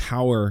came to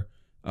power,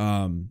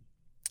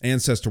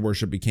 ancestor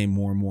worship became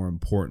more and more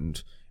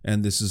important.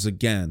 And this is,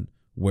 again,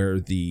 where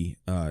the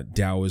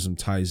Taoism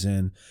ties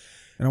in.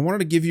 And I wanted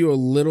to give you a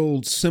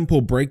little simple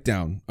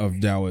breakdown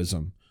of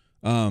Taoism.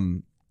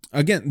 Again,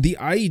 the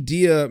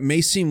idea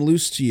may seem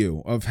loose to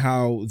you of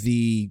how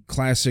the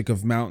classic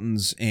of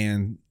mountains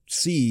and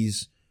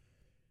seas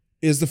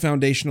is the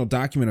foundational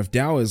document of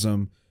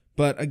Taoism.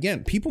 But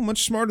again, people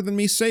much smarter than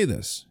me say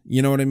this.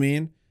 You know what I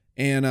mean?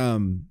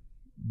 And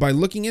by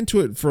looking into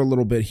it for a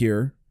little bit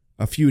here,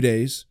 a few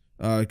days,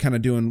 kind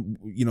of doing,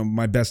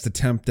 my best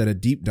attempt at a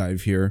deep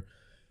dive here,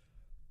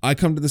 I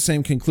come to the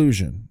same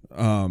conclusion.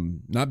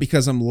 Not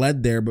because I'm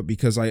led there, but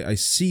because I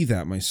see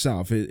that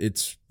myself.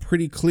 It's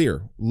pretty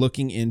clear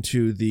looking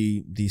into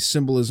the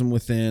symbolism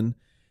within,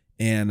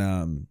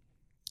 and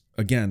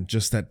again,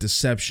 just that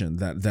deception,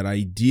 that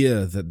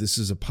idea that this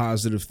is a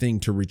positive thing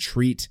to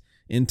retreat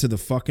into the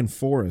fucking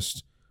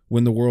forest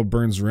when the world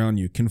burns around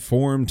you.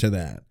 Conform to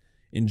that.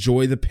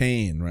 Enjoy the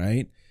pain,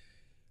 right?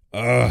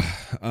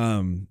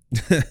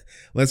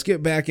 Let's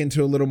get back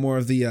into a little more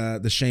of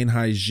the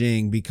Shanghai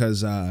Jing,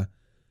 because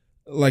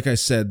like I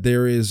said,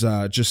 there is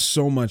just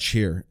so much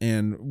here,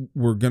 and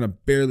we're going to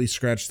barely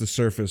scratch the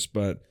surface,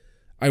 but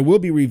I will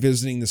be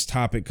revisiting this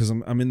topic because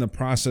I'm in the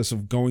process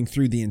of going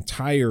through the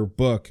entire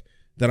book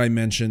that I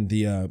mentioned,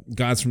 the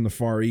Gods from the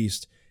Far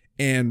East,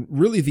 and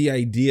really the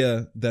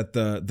idea that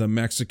the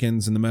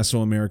Mexicans and the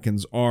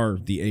Mesoamericans are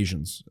the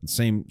Asians,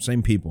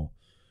 same people.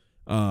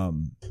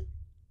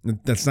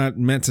 That's not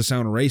meant to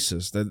sound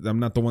racist. That I'm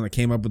not the one that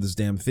came up with this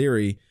damn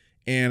theory.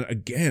 And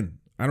again,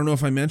 I don't know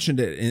if I mentioned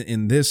it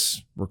in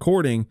this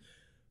recording.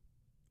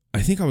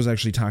 I think I was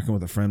actually talking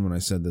with a friend when I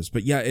said this,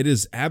 but yeah, it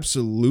is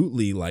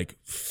absolutely like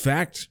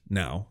fact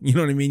now. You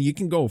know what I mean? You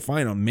can go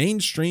find on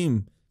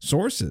mainstream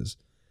sources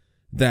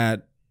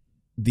that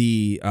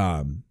the,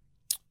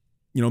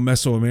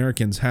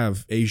 Mesoamericans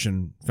have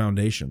Asian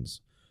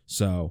foundations.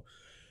 So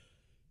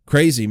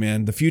crazy,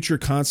 man. The future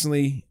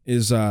constantly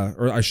is,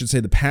 or I should say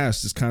the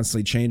past is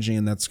constantly changing,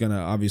 and that's going to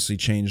obviously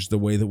change the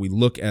way that we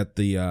look at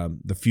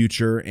the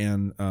future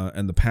and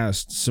the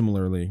past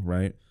similarly,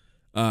 right?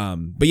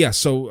 But yeah,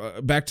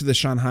 so back to the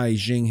Shanhai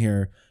Jing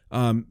here.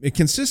 It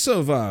consists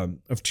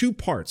of two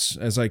parts,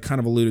 as I kind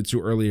of alluded to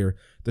earlier.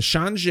 The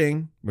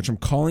Shanjing, which I'm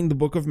calling the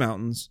Book of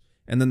Mountains,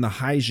 and then the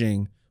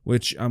Haijing,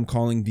 which I'm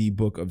calling the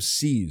Book of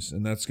Seas.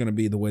 And that's going to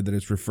be the way that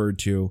it's referred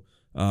to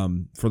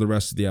for the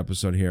rest of the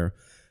episode here.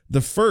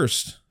 The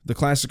first, the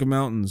Classic of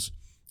Mountains,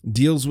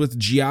 deals with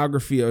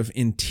geography of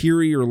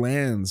interior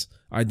lands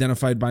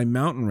identified by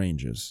mountain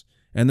ranges.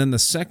 And then the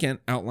second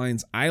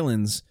outlines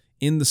islands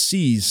in the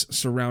seas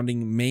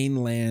surrounding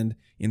mainland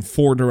in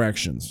 4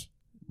 directions,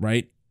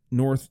 right?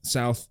 North,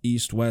 south,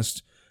 east,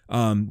 west.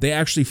 They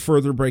actually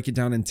further break it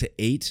down into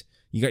 8.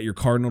 You got your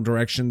cardinal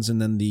directions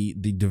and then the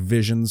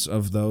divisions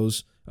of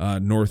those,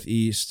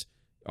 northeast,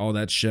 all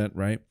that shit,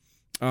 right?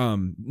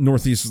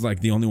 Northeast is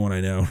like the only one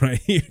I know,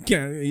 right?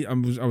 I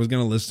was going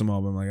to list them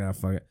all, but I'm like,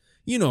 fuck it.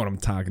 You know what I'm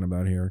talking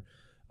about here.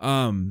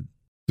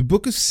 The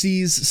Book of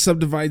Seas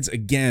subdivides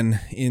again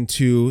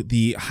into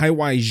the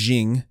Haiwai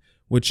Jing,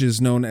 which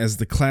is known as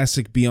the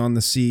Classic Beyond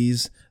the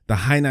Seas, the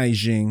Hainai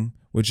Jing,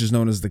 which is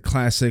known as the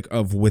Classic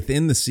of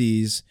Within the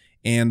Seas,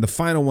 and the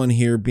final one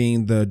here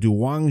being the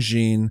Duang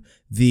Jing,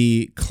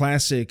 the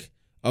Classic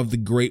of the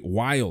Great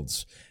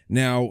Wilds.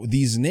 Now,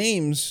 these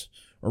names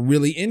are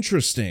really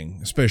interesting,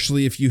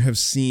 especially if you have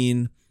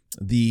seen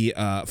the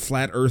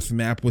flat Earth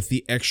map with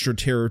the extra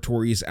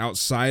territories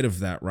outside of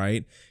that,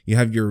 right? You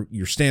have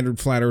your standard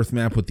flat Earth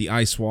map with the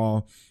ice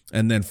wall,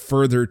 and then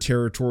further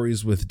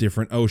territories with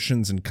different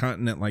oceans and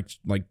continent,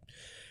 like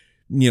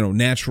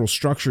natural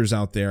structures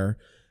out there.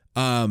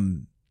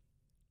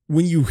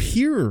 When you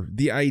hear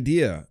the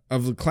idea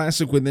of the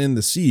Classic Within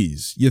the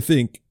Seas, you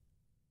think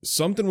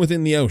something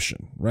within the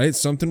ocean, right?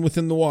 Something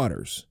within the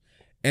waters.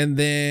 And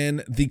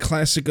then the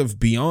Classic of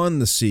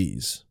Beyond the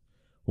Seas.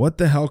 What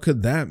the hell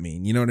could that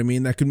mean? You know what I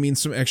mean? That could mean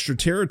some extra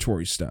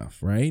territory stuff,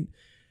 right?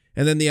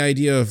 And then the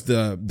idea of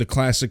the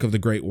Classic of the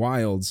Great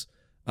Wilds,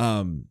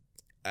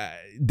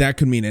 that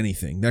could mean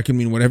anything. That could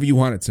mean whatever you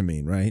want it to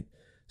mean, right?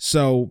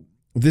 So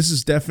this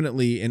is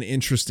definitely an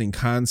interesting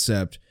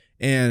concept.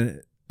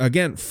 And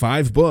again,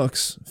 5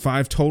 books,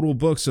 5 total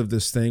books of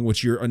this thing,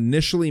 which you're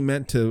initially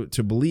meant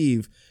to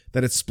believe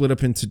that it's split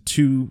up into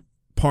 2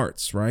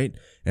 parts, right?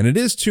 And it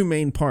is 2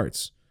 main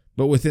parts.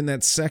 But within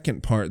that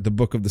second part, the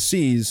Book of the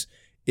Seas,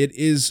 it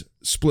is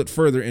split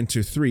further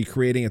into 3,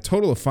 creating a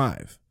total of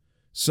 5.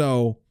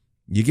 So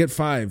you get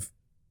 5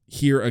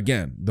 here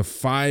again. The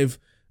 5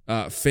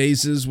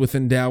 phases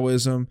within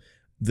Taoism,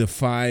 the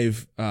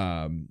 5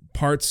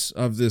 parts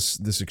of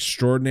this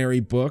extraordinary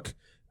book,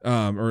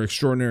 or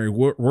extraordinary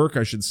work,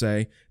 I should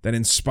say, that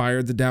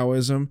inspired the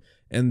Taoism.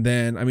 And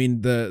then, I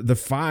mean, the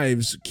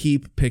 5s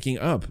keep picking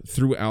up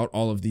throughout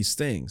all of these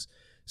things.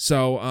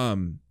 So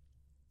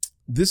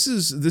this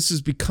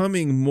is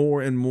becoming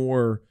more and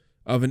more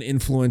of an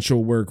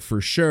influential work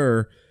for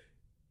sure.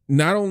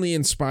 Not only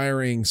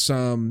inspiring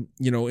some,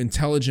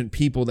 intelligent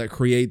people that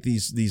create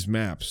these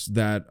maps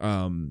that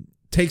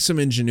take some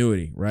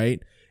ingenuity,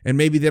 right? And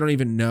maybe they don't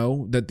even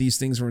know that these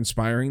things are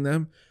inspiring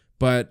them.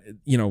 But,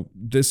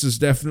 this is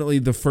definitely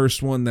the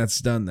first one that's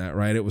done that,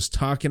 right? It was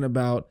talking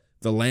about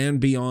the land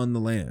beyond the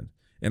land.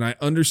 And I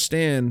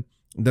understand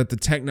that the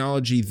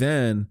technology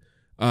then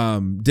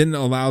didn't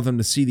allow them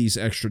to see these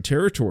extra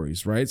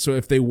territories, right? So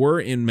if they were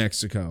in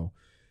Mexico,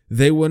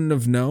 they wouldn't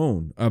have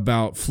known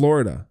about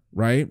Florida,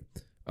 right?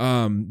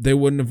 They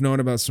wouldn't have known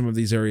about some of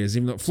these areas,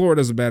 even though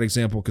Florida's a bad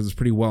example because it's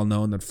pretty well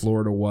known that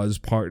Florida was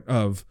part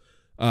of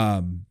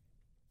the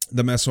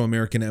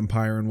Mesoamerican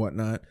Empire and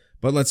whatnot.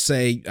 But let's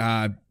say,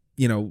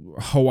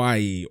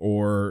 Hawaii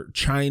or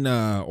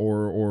China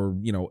or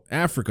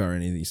Africa or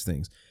any of these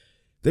things,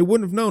 they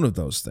wouldn't have known of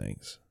those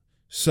things.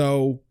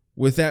 So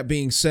with that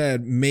being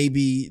said,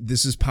 maybe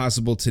this is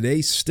possible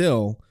today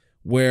still,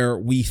 where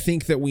we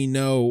think that we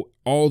know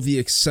all the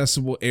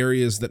accessible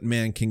areas that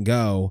man can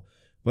go.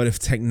 But if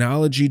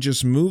technology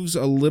just moves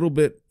a little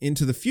bit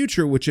into the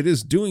future, which it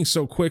is doing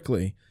so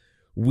quickly,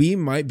 we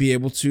might be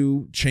able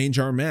to change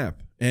our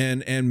map.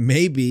 And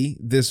maybe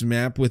this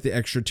map with the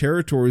extra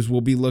territories will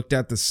be looked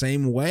at the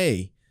same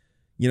way,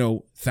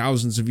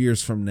 thousands of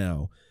years from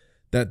now,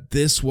 that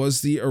this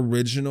was the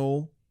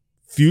original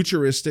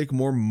futuristic,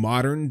 more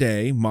modern,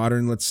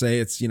 let's say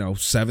it's,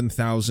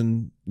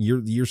 7,000,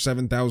 year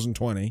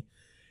 7020.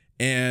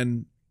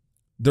 And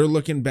they're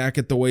looking back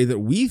at the way that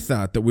we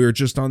thought that we were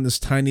just on this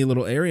tiny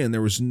little area and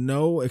there was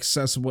no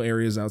accessible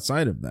areas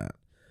outside of that.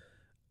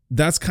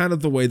 that's kind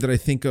of the way that I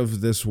think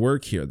of this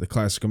work here, the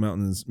Classical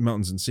Mountains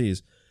and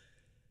Seas.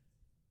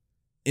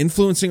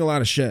 Influencing a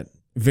lot of shit.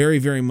 Very,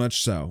 very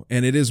much so.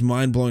 And it is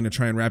mind-blowing to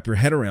try and wrap your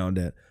head around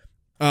it.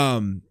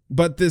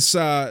 But this,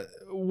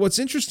 what's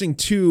interesting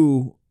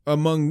too,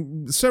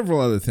 among several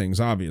other things,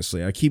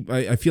 obviously, I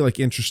feel like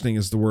interesting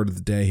is the word of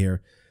the day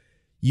here.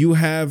 You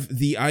have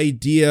the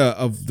idea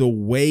of the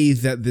way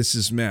that this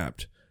is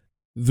mapped.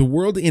 The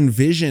world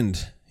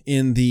envisioned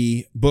in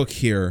the book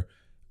here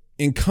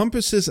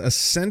encompasses a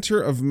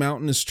center of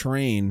mountainous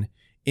terrain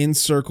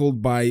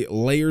encircled by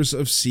layers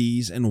of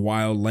seas and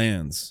wild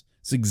lands.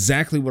 It's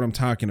exactly what I'm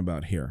talking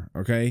about here,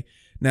 okay?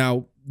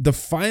 Now, the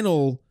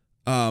final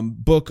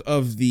book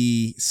of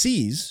the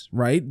seas,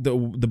 right? The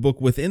book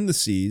within the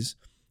seas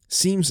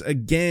seems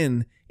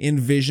again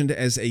envisioned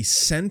as a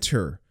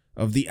center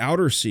of the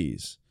outer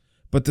seas.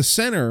 But the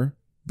center,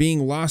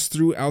 being lost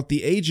throughout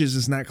the ages,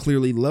 is not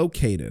clearly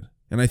located.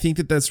 And I think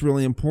that that's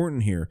really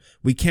important here.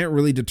 We can't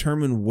really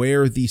determine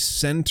where the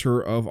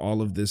center of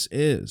all of this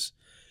is.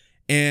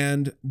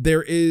 And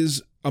there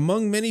is,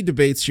 among many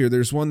debates here,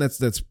 there's one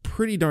that's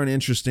pretty darn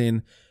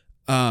interesting.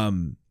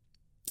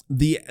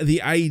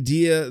 The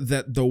idea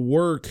that the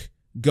work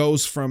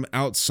goes from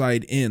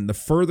outside in. The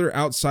further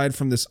outside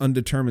from this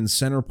undetermined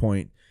center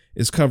point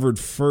is covered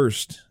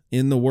first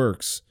in the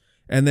works,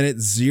 and then it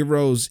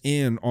zeroes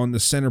in on the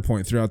center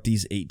point throughout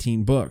these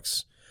 18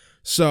 books.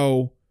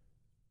 So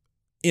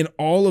in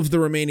all of the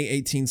remaining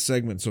 18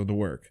 segments of the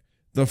work,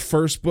 the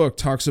first book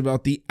talks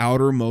about the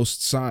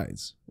outermost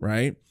sides,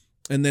 right?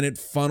 And then it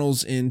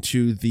funnels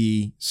into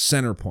the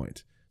center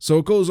point. So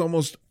it goes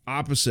almost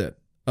opposite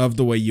of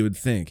the way you would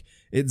think.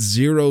 It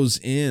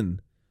zeroes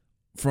in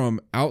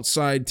from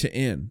outside to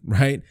in,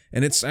 right?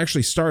 And it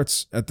actually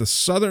starts at the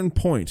southern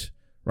point,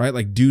 right?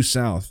 Like due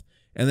south.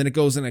 And then it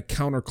goes in a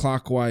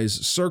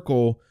counterclockwise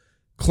circle,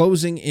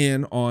 closing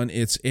in on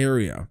its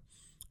area.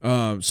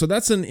 So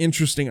that's an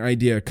interesting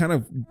idea, kind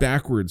of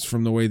backwards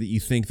from the way that you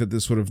think that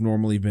this would have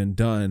normally been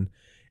done.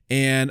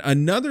 And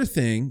another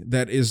thing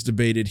that is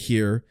debated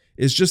here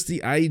is just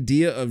the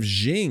idea of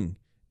Jing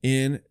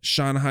in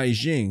Shanhai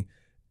Jing,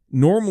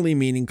 normally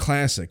meaning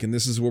classic. And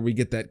this is where we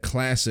get that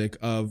classic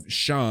of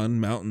Shan,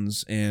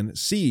 mountains, and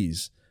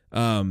seas.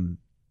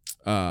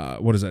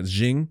 What is that,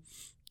 Jing?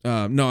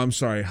 No, I'm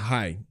sorry,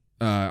 Hai.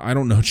 I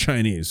don't know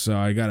Chinese,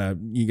 so you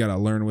gotta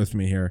learn with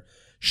me here.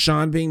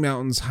 Shan being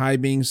mountains, Hai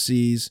being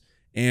seas,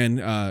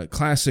 and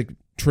classic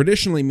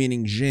traditionally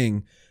meaning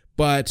Jing.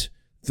 But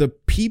the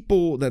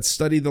people that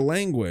study the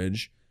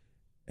language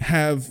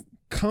have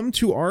come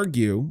to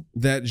argue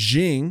that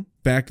Jing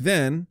back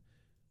then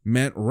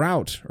meant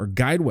route or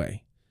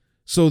guideway.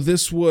 So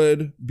this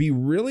would be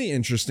really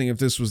interesting if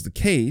this was the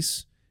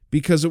case,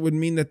 because it would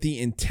mean that the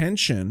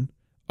intention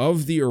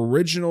of the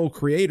original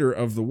creator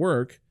of the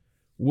work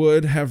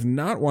would have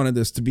not wanted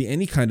this to be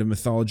any kind of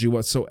mythology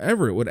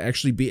whatsoever. It would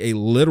actually be a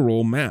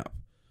literal map,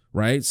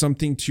 right?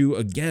 Something to,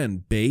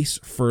 again, base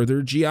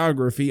further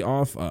geography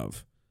off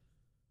of.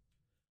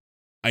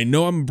 I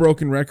know I'm a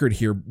broken record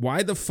here.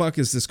 Why the fuck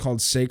is this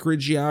called sacred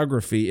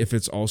geography if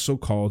it's also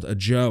called a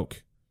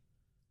joke?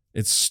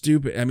 It's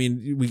stupid. I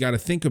mean, we got to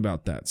think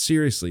about that.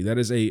 Seriously, that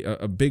is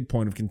a big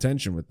point of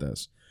contention with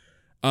this.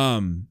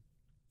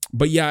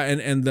 But yeah,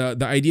 and the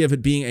idea of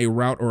it being a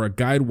route or a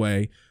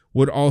guideway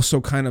would also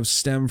kind of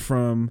stem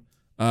from,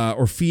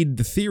 or feed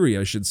the theory,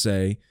 I should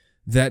say,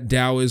 that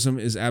Taoism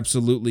is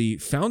absolutely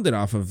founded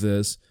off of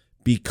this,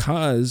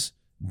 because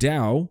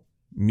Tao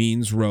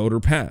means road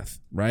or path,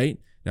 right?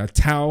 Now,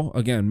 Tao,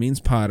 again, means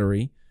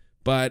pottery,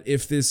 but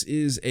if this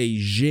is a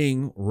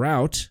Jing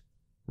route,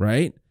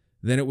 right,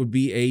 then it would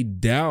be a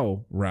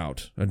Tao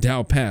route, a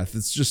Tao path.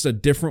 It's just a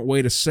different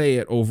way to say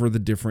it over the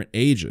different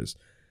ages.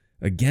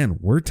 Again,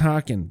 we're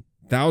talking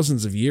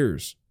thousands of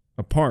years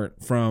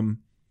apart from,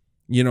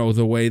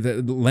 the way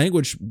that the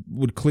language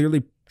would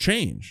clearly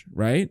change,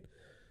 right?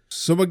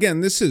 So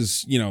again, this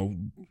is,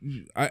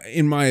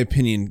 in my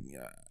opinion,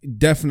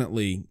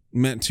 definitely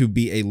meant to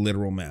be a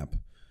literal map.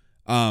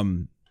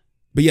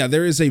 But yeah,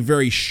 there is a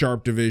very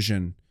sharp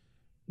division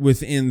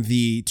within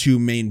the two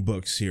main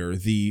books here,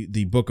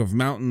 the Book of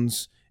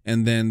Mountains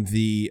and then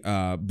the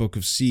Book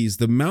of Seas.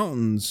 The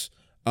mountains,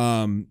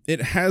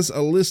 it has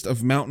a list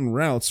of mountain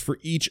routes for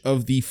each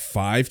of the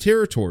 5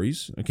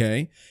 territories,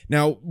 okay?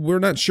 Now, we're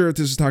not sure if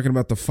this is talking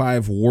about the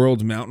 5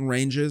 world mountain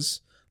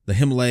ranges, the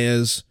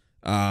Himalayas,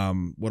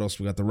 what else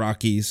we got? The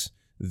Rockies,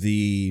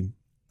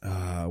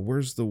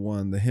 where's the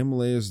one? The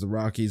Himalayas, the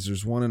Rockies,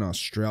 there's one in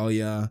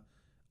Australia,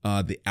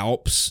 the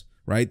Alps,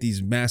 right?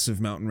 These massive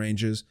mountain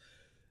ranges.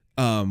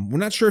 We're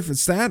not sure if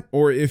it's that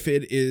or if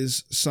it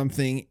is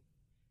something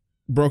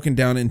broken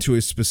down into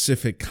a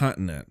specific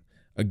continent.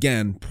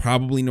 Again,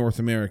 probably North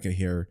America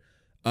here.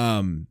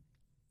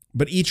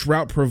 But each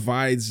route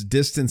provides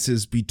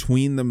distances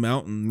between the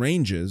mountain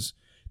ranges,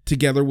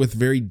 together with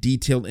very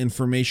detailed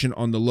information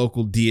on the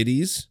local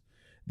deities,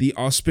 the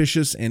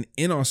auspicious and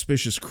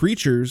inauspicious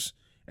creatures,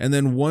 and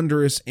then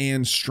wondrous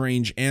and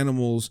strange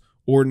animals,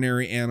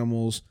 ordinary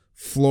animals,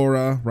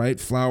 flora, right?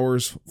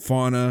 Flowers,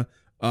 fauna,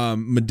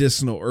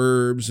 medicinal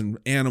herbs and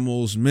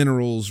animals,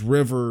 minerals,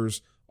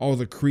 rivers, all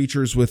the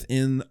creatures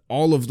within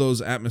all of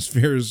those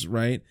atmospheres,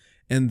 right?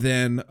 And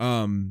then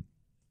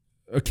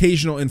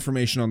occasional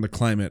information on the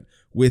climate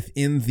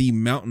within the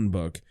Mountain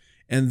Book.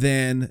 And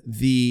then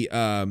the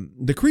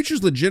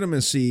creature's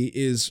legitimacy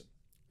is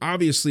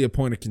obviously a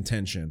point of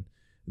contention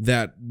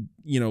that,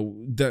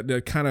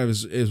 that kind of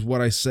is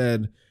what I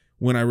said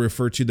when I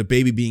refer to the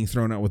baby being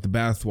thrown out with the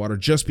bathwater.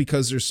 Just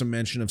because there's some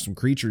mention of some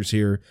creatures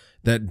here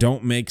that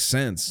don't make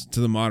sense to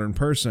the modern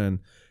person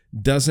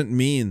doesn't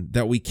mean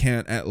that we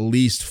can't at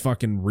least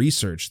fucking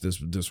research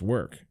this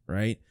work,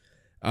 right?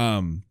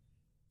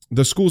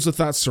 The schools of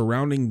thought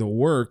surrounding the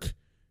work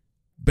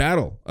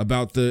battle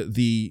about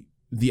the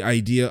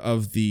idea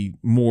of the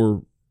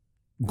more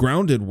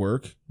grounded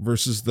work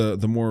versus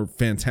the more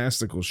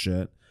fantastical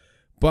shit.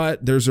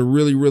 But there's a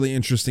really, really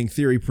interesting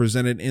theory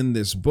presented in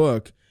this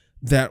book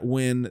that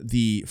when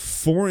the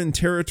foreign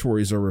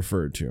territories are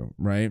referred to,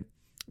 right?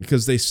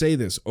 Because they say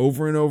this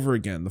over and over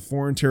again, the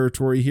foreign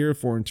territory here,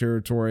 foreign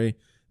territory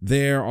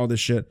there, all this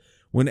shit.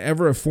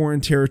 Whenever a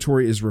foreign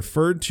territory is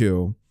referred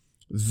to,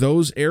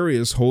 those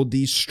areas hold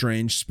these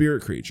strange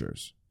spirit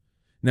creatures.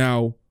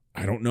 Now,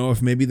 I don't know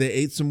if maybe they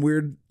ate some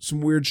weird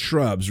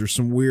shrubs or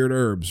some weird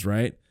herbs,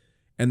 right?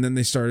 And then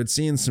they started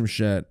seeing some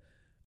shit.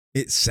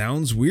 It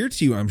sounds weird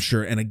to you, I'm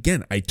sure. And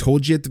again, I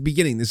told you at the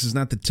beginning, this is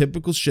not the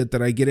typical shit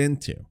that I get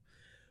into.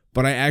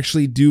 But I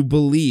actually do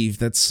believe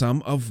that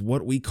some of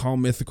what we call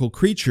mythical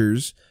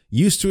creatures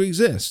used to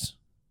exist.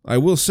 I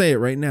will say it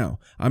right now.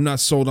 I'm not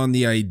sold on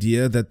the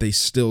idea that they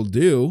still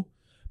do.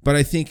 But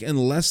I think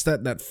unless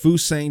that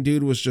Fusang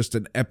dude was just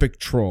an epic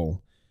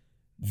troll,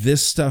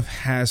 this stuff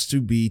has to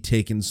be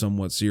taken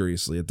somewhat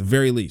seriously, at the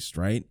very least,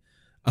 right?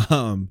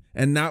 And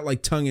not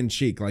like tongue in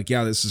cheek, like,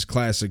 yeah, this is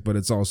classic, but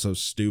it's also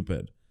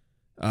stupid.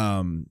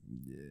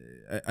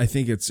 I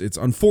think it's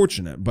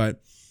unfortunate,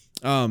 but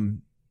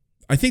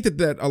I think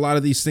that a lot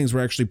of these things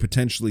were actually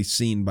potentially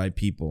seen by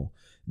people.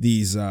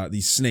 These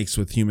snakes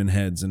with human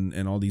heads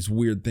and all these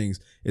weird things.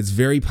 It's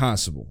very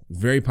possible,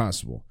 very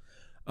possible.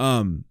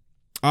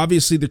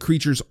 Obviously, the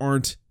creatures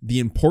aren't the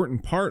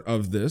important part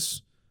of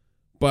this,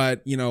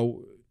 but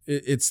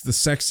it's the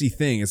sexy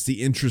thing. It's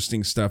the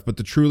interesting stuff. But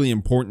the truly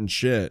important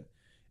shit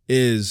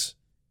is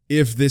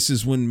if this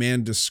is when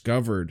man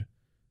discovered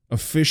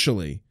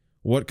officially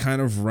what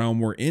kind of realm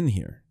we're in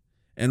here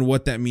and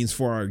what that means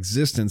for our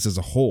existence as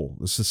a whole,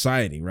 the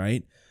society,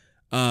 right?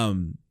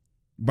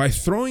 By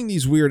throwing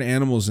these weird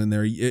animals in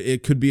there,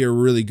 it could be a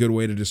really good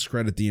way to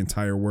discredit the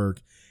entire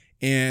work.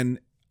 And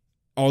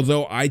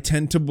although I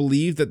tend to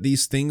believe that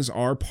these things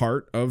are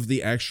part of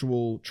the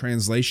actual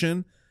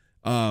translation,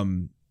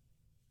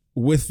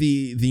 with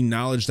the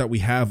knowledge that we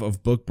have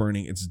of book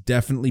burning, it's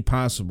definitely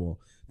possible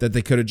that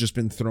they could have just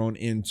been thrown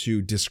in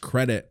to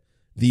discredit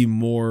the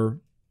more,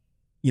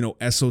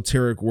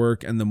 esoteric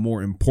work and the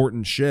more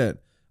important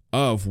shit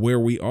of where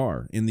we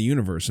are in the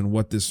universe and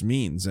what this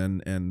means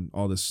and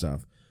all this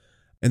stuff.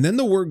 And then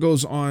the work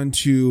goes on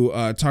to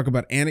talk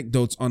about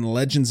anecdotes on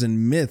legends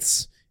and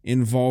myths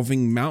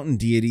involving mountain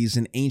deities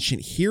and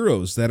ancient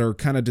heroes that are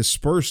kind of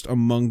dispersed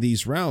among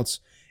these routes.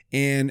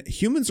 And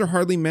humans are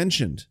hardly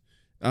mentioned.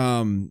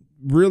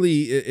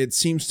 Really, it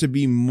seems to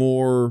be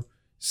more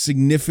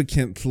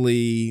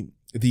significantly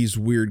these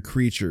weird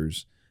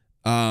creatures.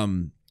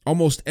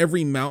 Almost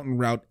every mountain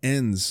route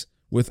ends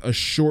with a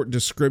short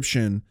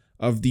description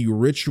of the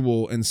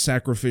ritual and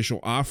sacrificial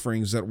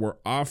offerings that were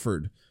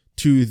offered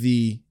to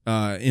the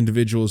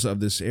individuals of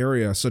this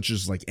area, such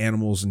as like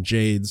animals and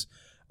jades,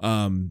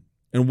 and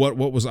what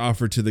was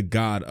offered to the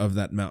god of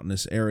that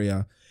mountainous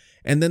area.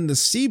 And then the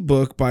Sea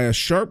Book, by a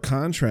sharp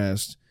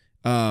contrast,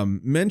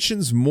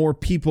 mentions more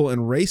people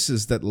and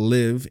races that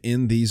live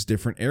in these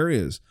different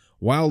areas,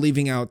 while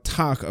leaving out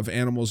talk of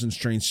animals and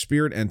strange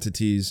spirit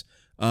entities.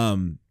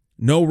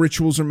 No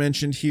rituals are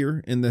mentioned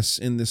here in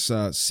this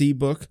Sea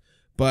Book,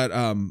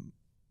 but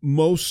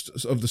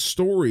most of the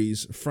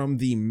stories from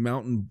the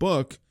Mountain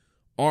Book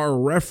are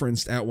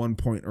referenced at one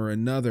point or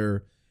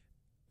another,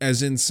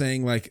 as in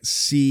saying, like,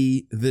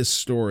 see this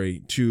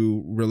story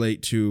to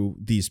relate to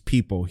these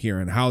people here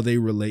and how they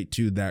relate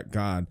to that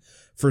god.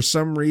 For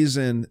some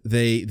reason,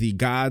 the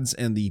gods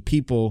and the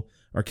people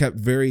are kept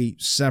very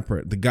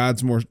separate. The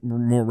gods more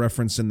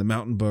referenced in the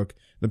Mountain Book,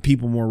 the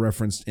people more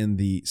referenced in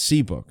the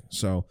Sea Book.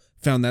 So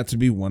found that to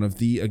be one of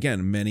the,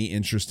 again, many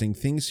interesting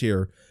things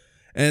here.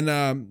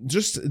 And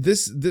just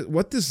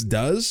what this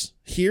does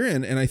here,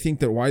 and I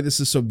think that why this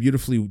is so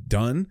beautifully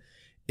done,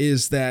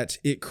 is that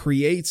it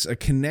creates a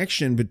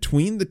connection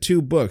between the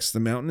two books,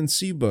 the Mountain and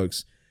Sea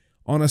Books,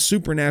 on a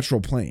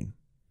supernatural plane.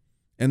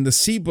 And the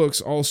Sea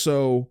Books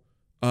also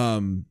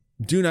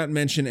do not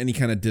mention any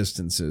kind of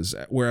distances,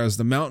 whereas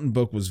the Mountain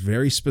Book was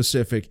very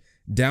specific,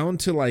 down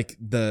to like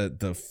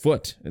the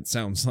foot, it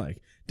sounds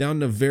like, down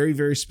to very,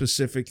 very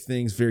specific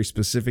things, very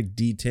specific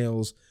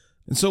details.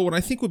 And so what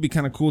I think would be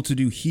kind of cool to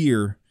do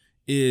here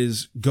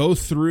is go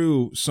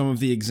through some of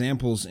the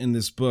examples in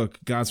this book,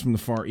 Gods from the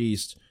Far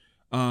East,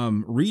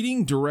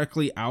 reading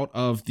directly out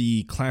of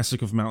the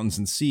Classic of Mountains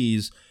and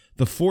Seas.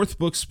 The fourth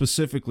book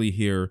specifically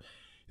here,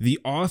 the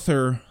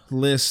author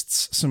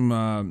lists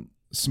some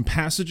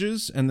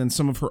passages and then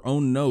some of her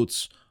own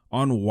notes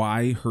on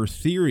why her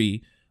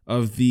theory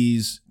of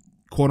these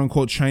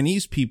quote-unquote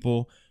Chinese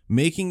people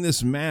making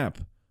this map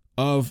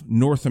of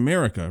North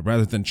America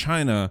rather than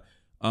China,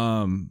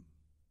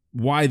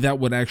 why that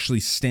would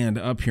actually stand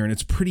up here. And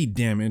it's pretty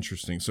damn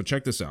interesting. So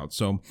check this out.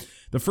 So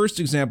the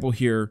first example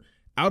here,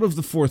 out of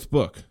the fourth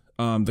book,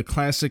 the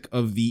Classic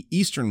of the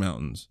Eastern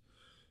Mountains.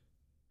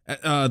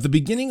 The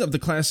beginning of the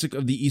Classic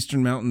of the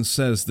Eastern Mountains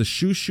says the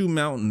Shushu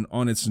Mountain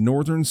on its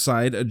northern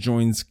side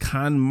adjoins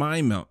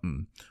Kanmai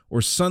Mountain,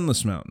 or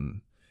Sunless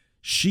Mountain.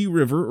 Shi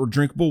River, or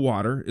drinkable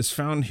water, is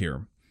found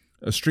here,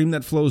 a stream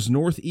that flows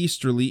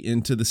northeasterly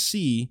into the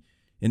sea,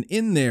 and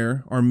in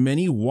there are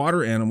many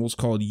water animals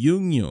called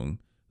yung yung.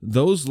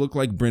 Those look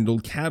like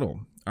brindled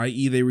cattle,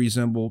 i.e. they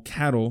resemble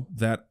cattle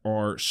that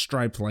are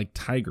striped like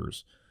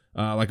tigers,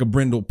 like a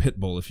brindle pit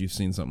bull if you've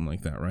seen something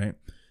like that, right?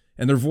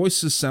 And their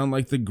voices sound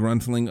like the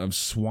grunting of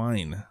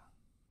swine.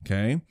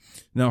 Okay.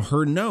 Now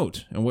her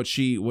note and what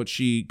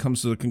she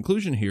comes to the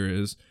conclusion here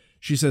is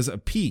she says a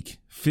peak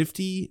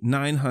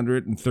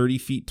 5,930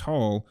 feet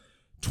tall,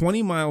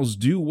 20 miles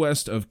due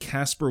west of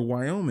Casper,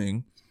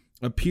 Wyoming,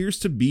 appears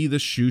to be the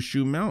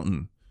Shushu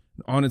Mountain.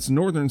 On its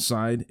northern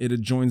side, it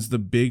adjoins the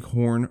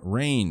Bighorn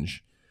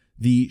Range.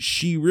 The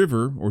Shi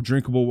River, or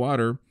drinkable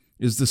water,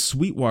 is the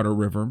Sweetwater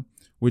River,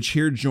 which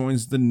here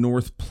joins the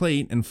North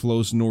Platte and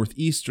flows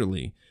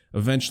northeasterly,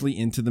 eventually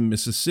into the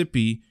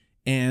Mississippi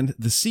and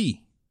the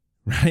sea,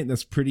 right?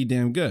 That's pretty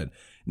damn good.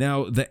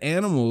 Now, the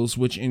animals,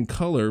 which in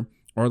color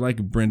are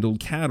like brindled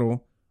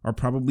cattle, are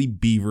probably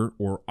beaver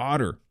or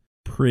otter.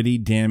 Pretty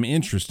damn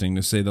interesting,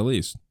 to say the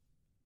least.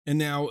 And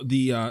now,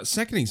 the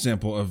second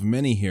example of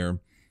many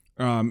here,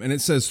 and it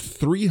says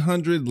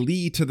 300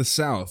 li to the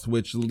south,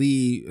 which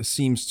li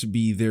seems to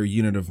be their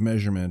unit of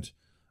measurement.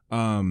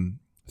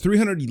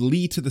 300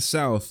 li to the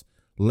south,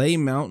 Lay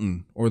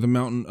Mountain, or the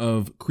mountain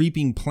of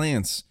creeping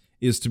plants,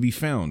 is to be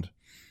found.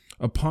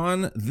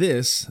 Upon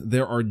this,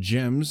 there are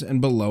gems,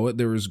 and below it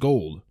there is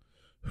gold.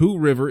 Hu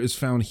River is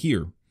found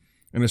here,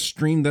 and a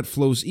stream that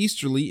flows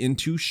easterly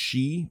into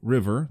Shi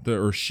River,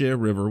 or Shi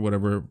River,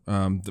 whatever,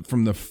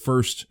 from the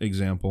first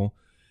example.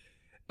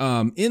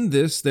 In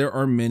this, there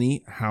are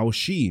many Hao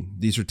Shi.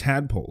 These are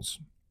tadpoles.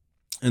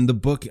 And the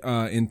book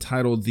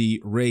entitled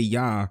the Rei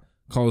Ya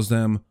calls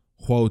them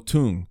Huo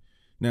Tung.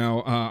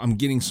 Now, I'm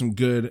getting some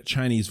good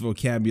Chinese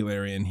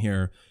vocabulary in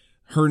here.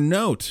 Her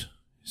note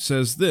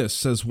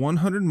says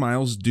 100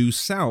 miles due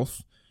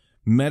south,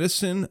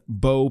 Medicine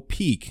Bow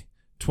Peak,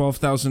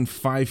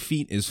 12,005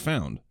 feet is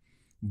found.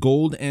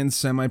 Gold and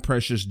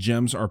semi-precious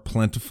gems are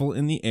plentiful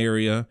in the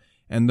area,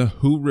 and the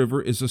Hu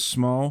River is a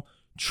small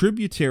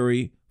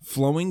tributary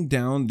flowing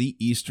down the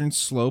eastern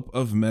slope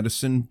of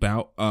Medicine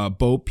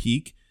Bow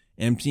Peak,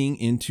 emptying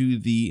into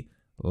the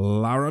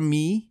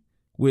Laramie,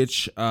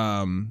 which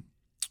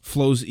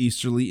flows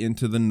easterly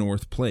into the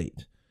North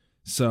Platte.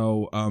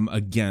 So,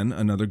 again,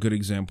 another good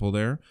example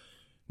there.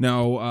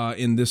 Now,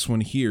 in this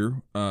one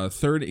here,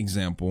 third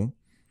example,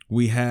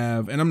 we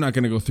have, and I'm not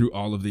going to go through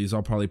all of these.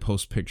 I'll probably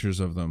post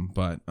pictures of them,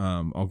 but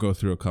I'll go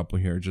through a couple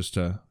here just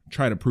to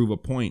try to prove a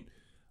point.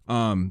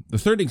 The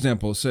third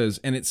example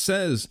says, and it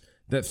says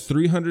that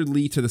 300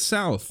 li to the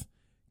south,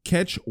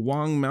 Ketch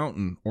Wang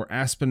Mountain, or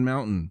Aspen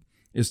Mountain,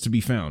 is to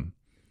be found.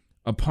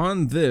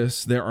 Upon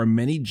this, there are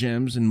many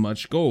gems and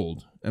much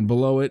gold, and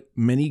below it,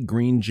 many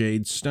green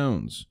jade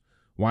stones.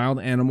 Wild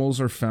animals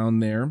are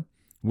found there,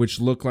 which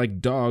look like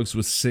dogs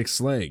with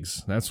 6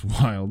 legs. That's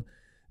wild.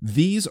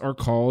 These are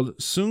called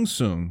Sung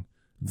Sung,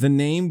 the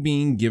name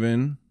being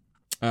given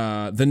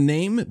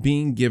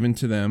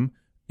to them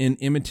in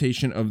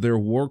imitation of their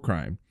war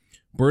cry.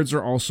 Birds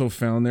are also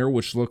found there,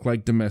 which look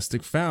like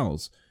domestic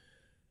fowls,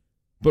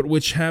 but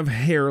which have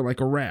hair like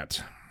a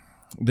rat.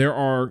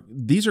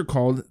 These are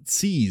called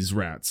Tsi's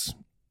rats.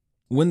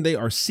 When they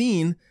are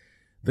seen,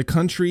 the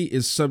country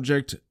is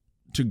subject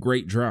to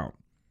great drought.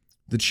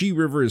 The Chi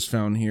River is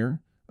found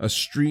here, a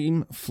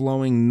stream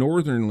flowing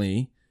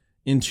northernly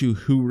into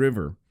Hu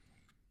River.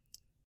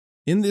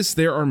 In this,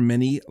 there are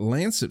many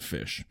lancet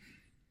fish.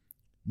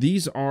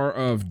 These are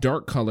of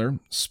dark color,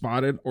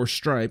 spotted or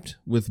striped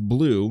with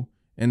blue,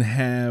 and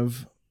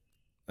have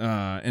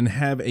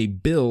a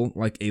bill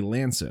like a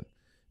lancet.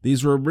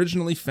 These were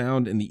originally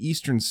found in the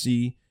Eastern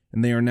Sea,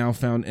 and they are now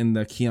found in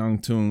the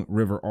Kiangtung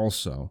River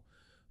also.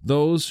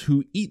 Those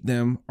who eat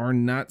them are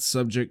not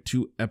subject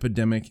to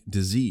epidemic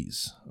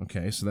disease.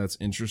 Okay, so that's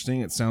interesting.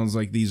 It sounds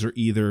like these are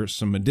either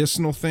some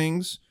medicinal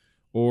things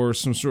or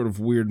some sort of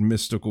weird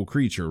mystical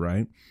creature,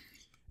 right?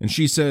 And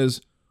she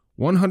says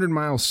 100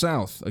 miles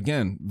south,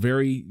 again,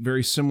 very,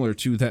 very similar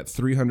to that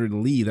 300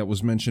 li that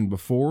was mentioned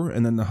before,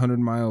 and then the 100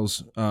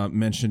 miles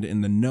mentioned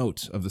in the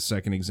note of the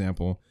second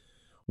example.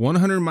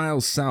 100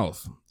 miles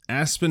south,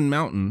 Aspen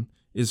Mountain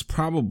is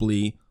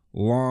probably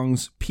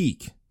Long's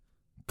Peak,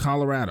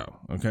 Colorado,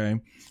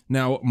 okay?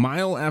 Now,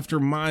 mile after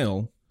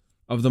mile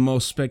of the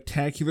most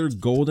spectacular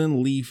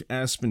golden leaf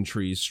aspen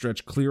trees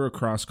stretch clear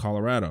across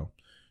Colorado.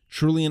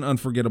 Truly an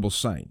unforgettable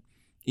sight.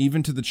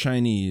 even to the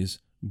Chinese,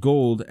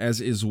 gold,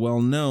 as is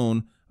well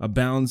known,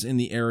 abounds in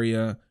the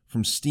area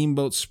from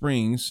Steamboat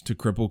Springs to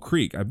Cripple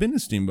Creek. I've been to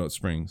Steamboat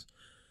Springs.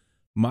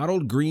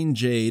 Mottled green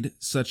jade,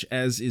 such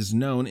as is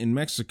known in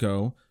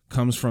Mexico,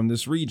 comes from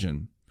this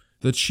region.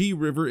 The Chi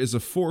River is a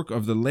fork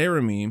of the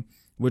Laramie,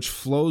 which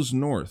flows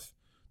north.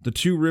 The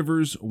two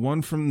rivers,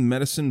 one from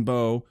Medicine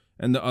Bow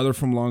and the other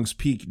from Long's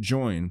Peak,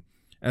 join.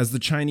 As the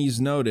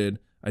Chinese noted,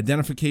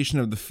 identification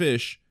of the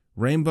fish,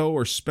 rainbow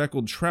or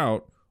speckled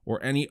trout,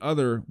 or any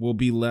other will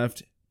be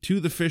left to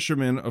the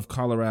fishermen of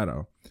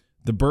Colorado.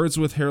 The birds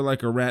with hair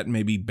like a rat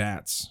may be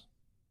bats.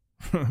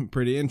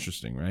 Pretty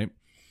interesting, right?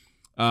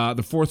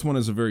 The fourth one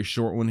is a very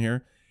short one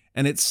here.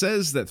 And it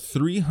says that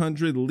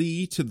 300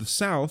 li to the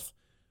south,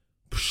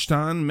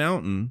 Pshtan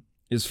Mountain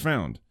is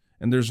found.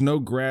 And there's no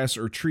grass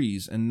or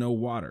trees and no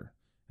water.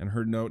 And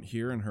her note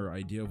here and her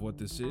idea of what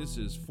this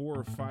is 4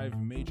 or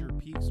 5 major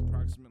peaks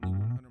approximately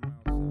 100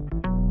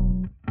 miles out.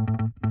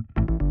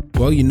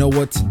 Well, you know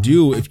what to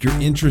do if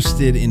you're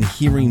interested in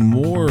hearing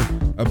more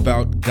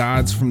about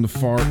Gods from the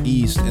Far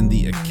East and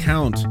the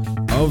account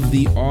of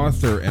the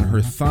author and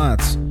her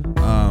thoughts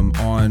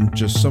on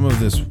just some of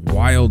this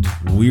wild,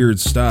 weird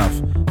stuff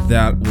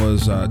that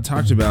was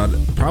talked about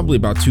probably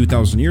about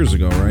 2,000 years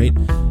ago, right?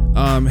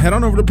 Head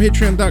on over to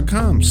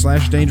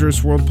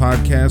patreon.com/Dangerous World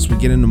Podcast. We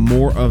get into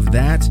more of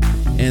that,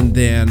 and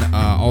then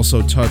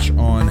also touch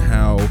on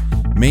how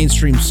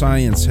mainstream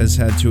science has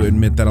had to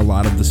admit that a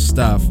lot of the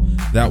stuff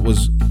that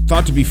was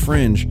thought to be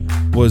fringe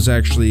was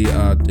actually,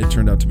 it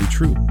turned out to be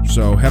true.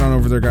 So head on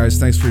over there, guys.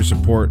 Thanks for your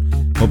support.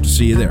 Hope to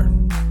see you there.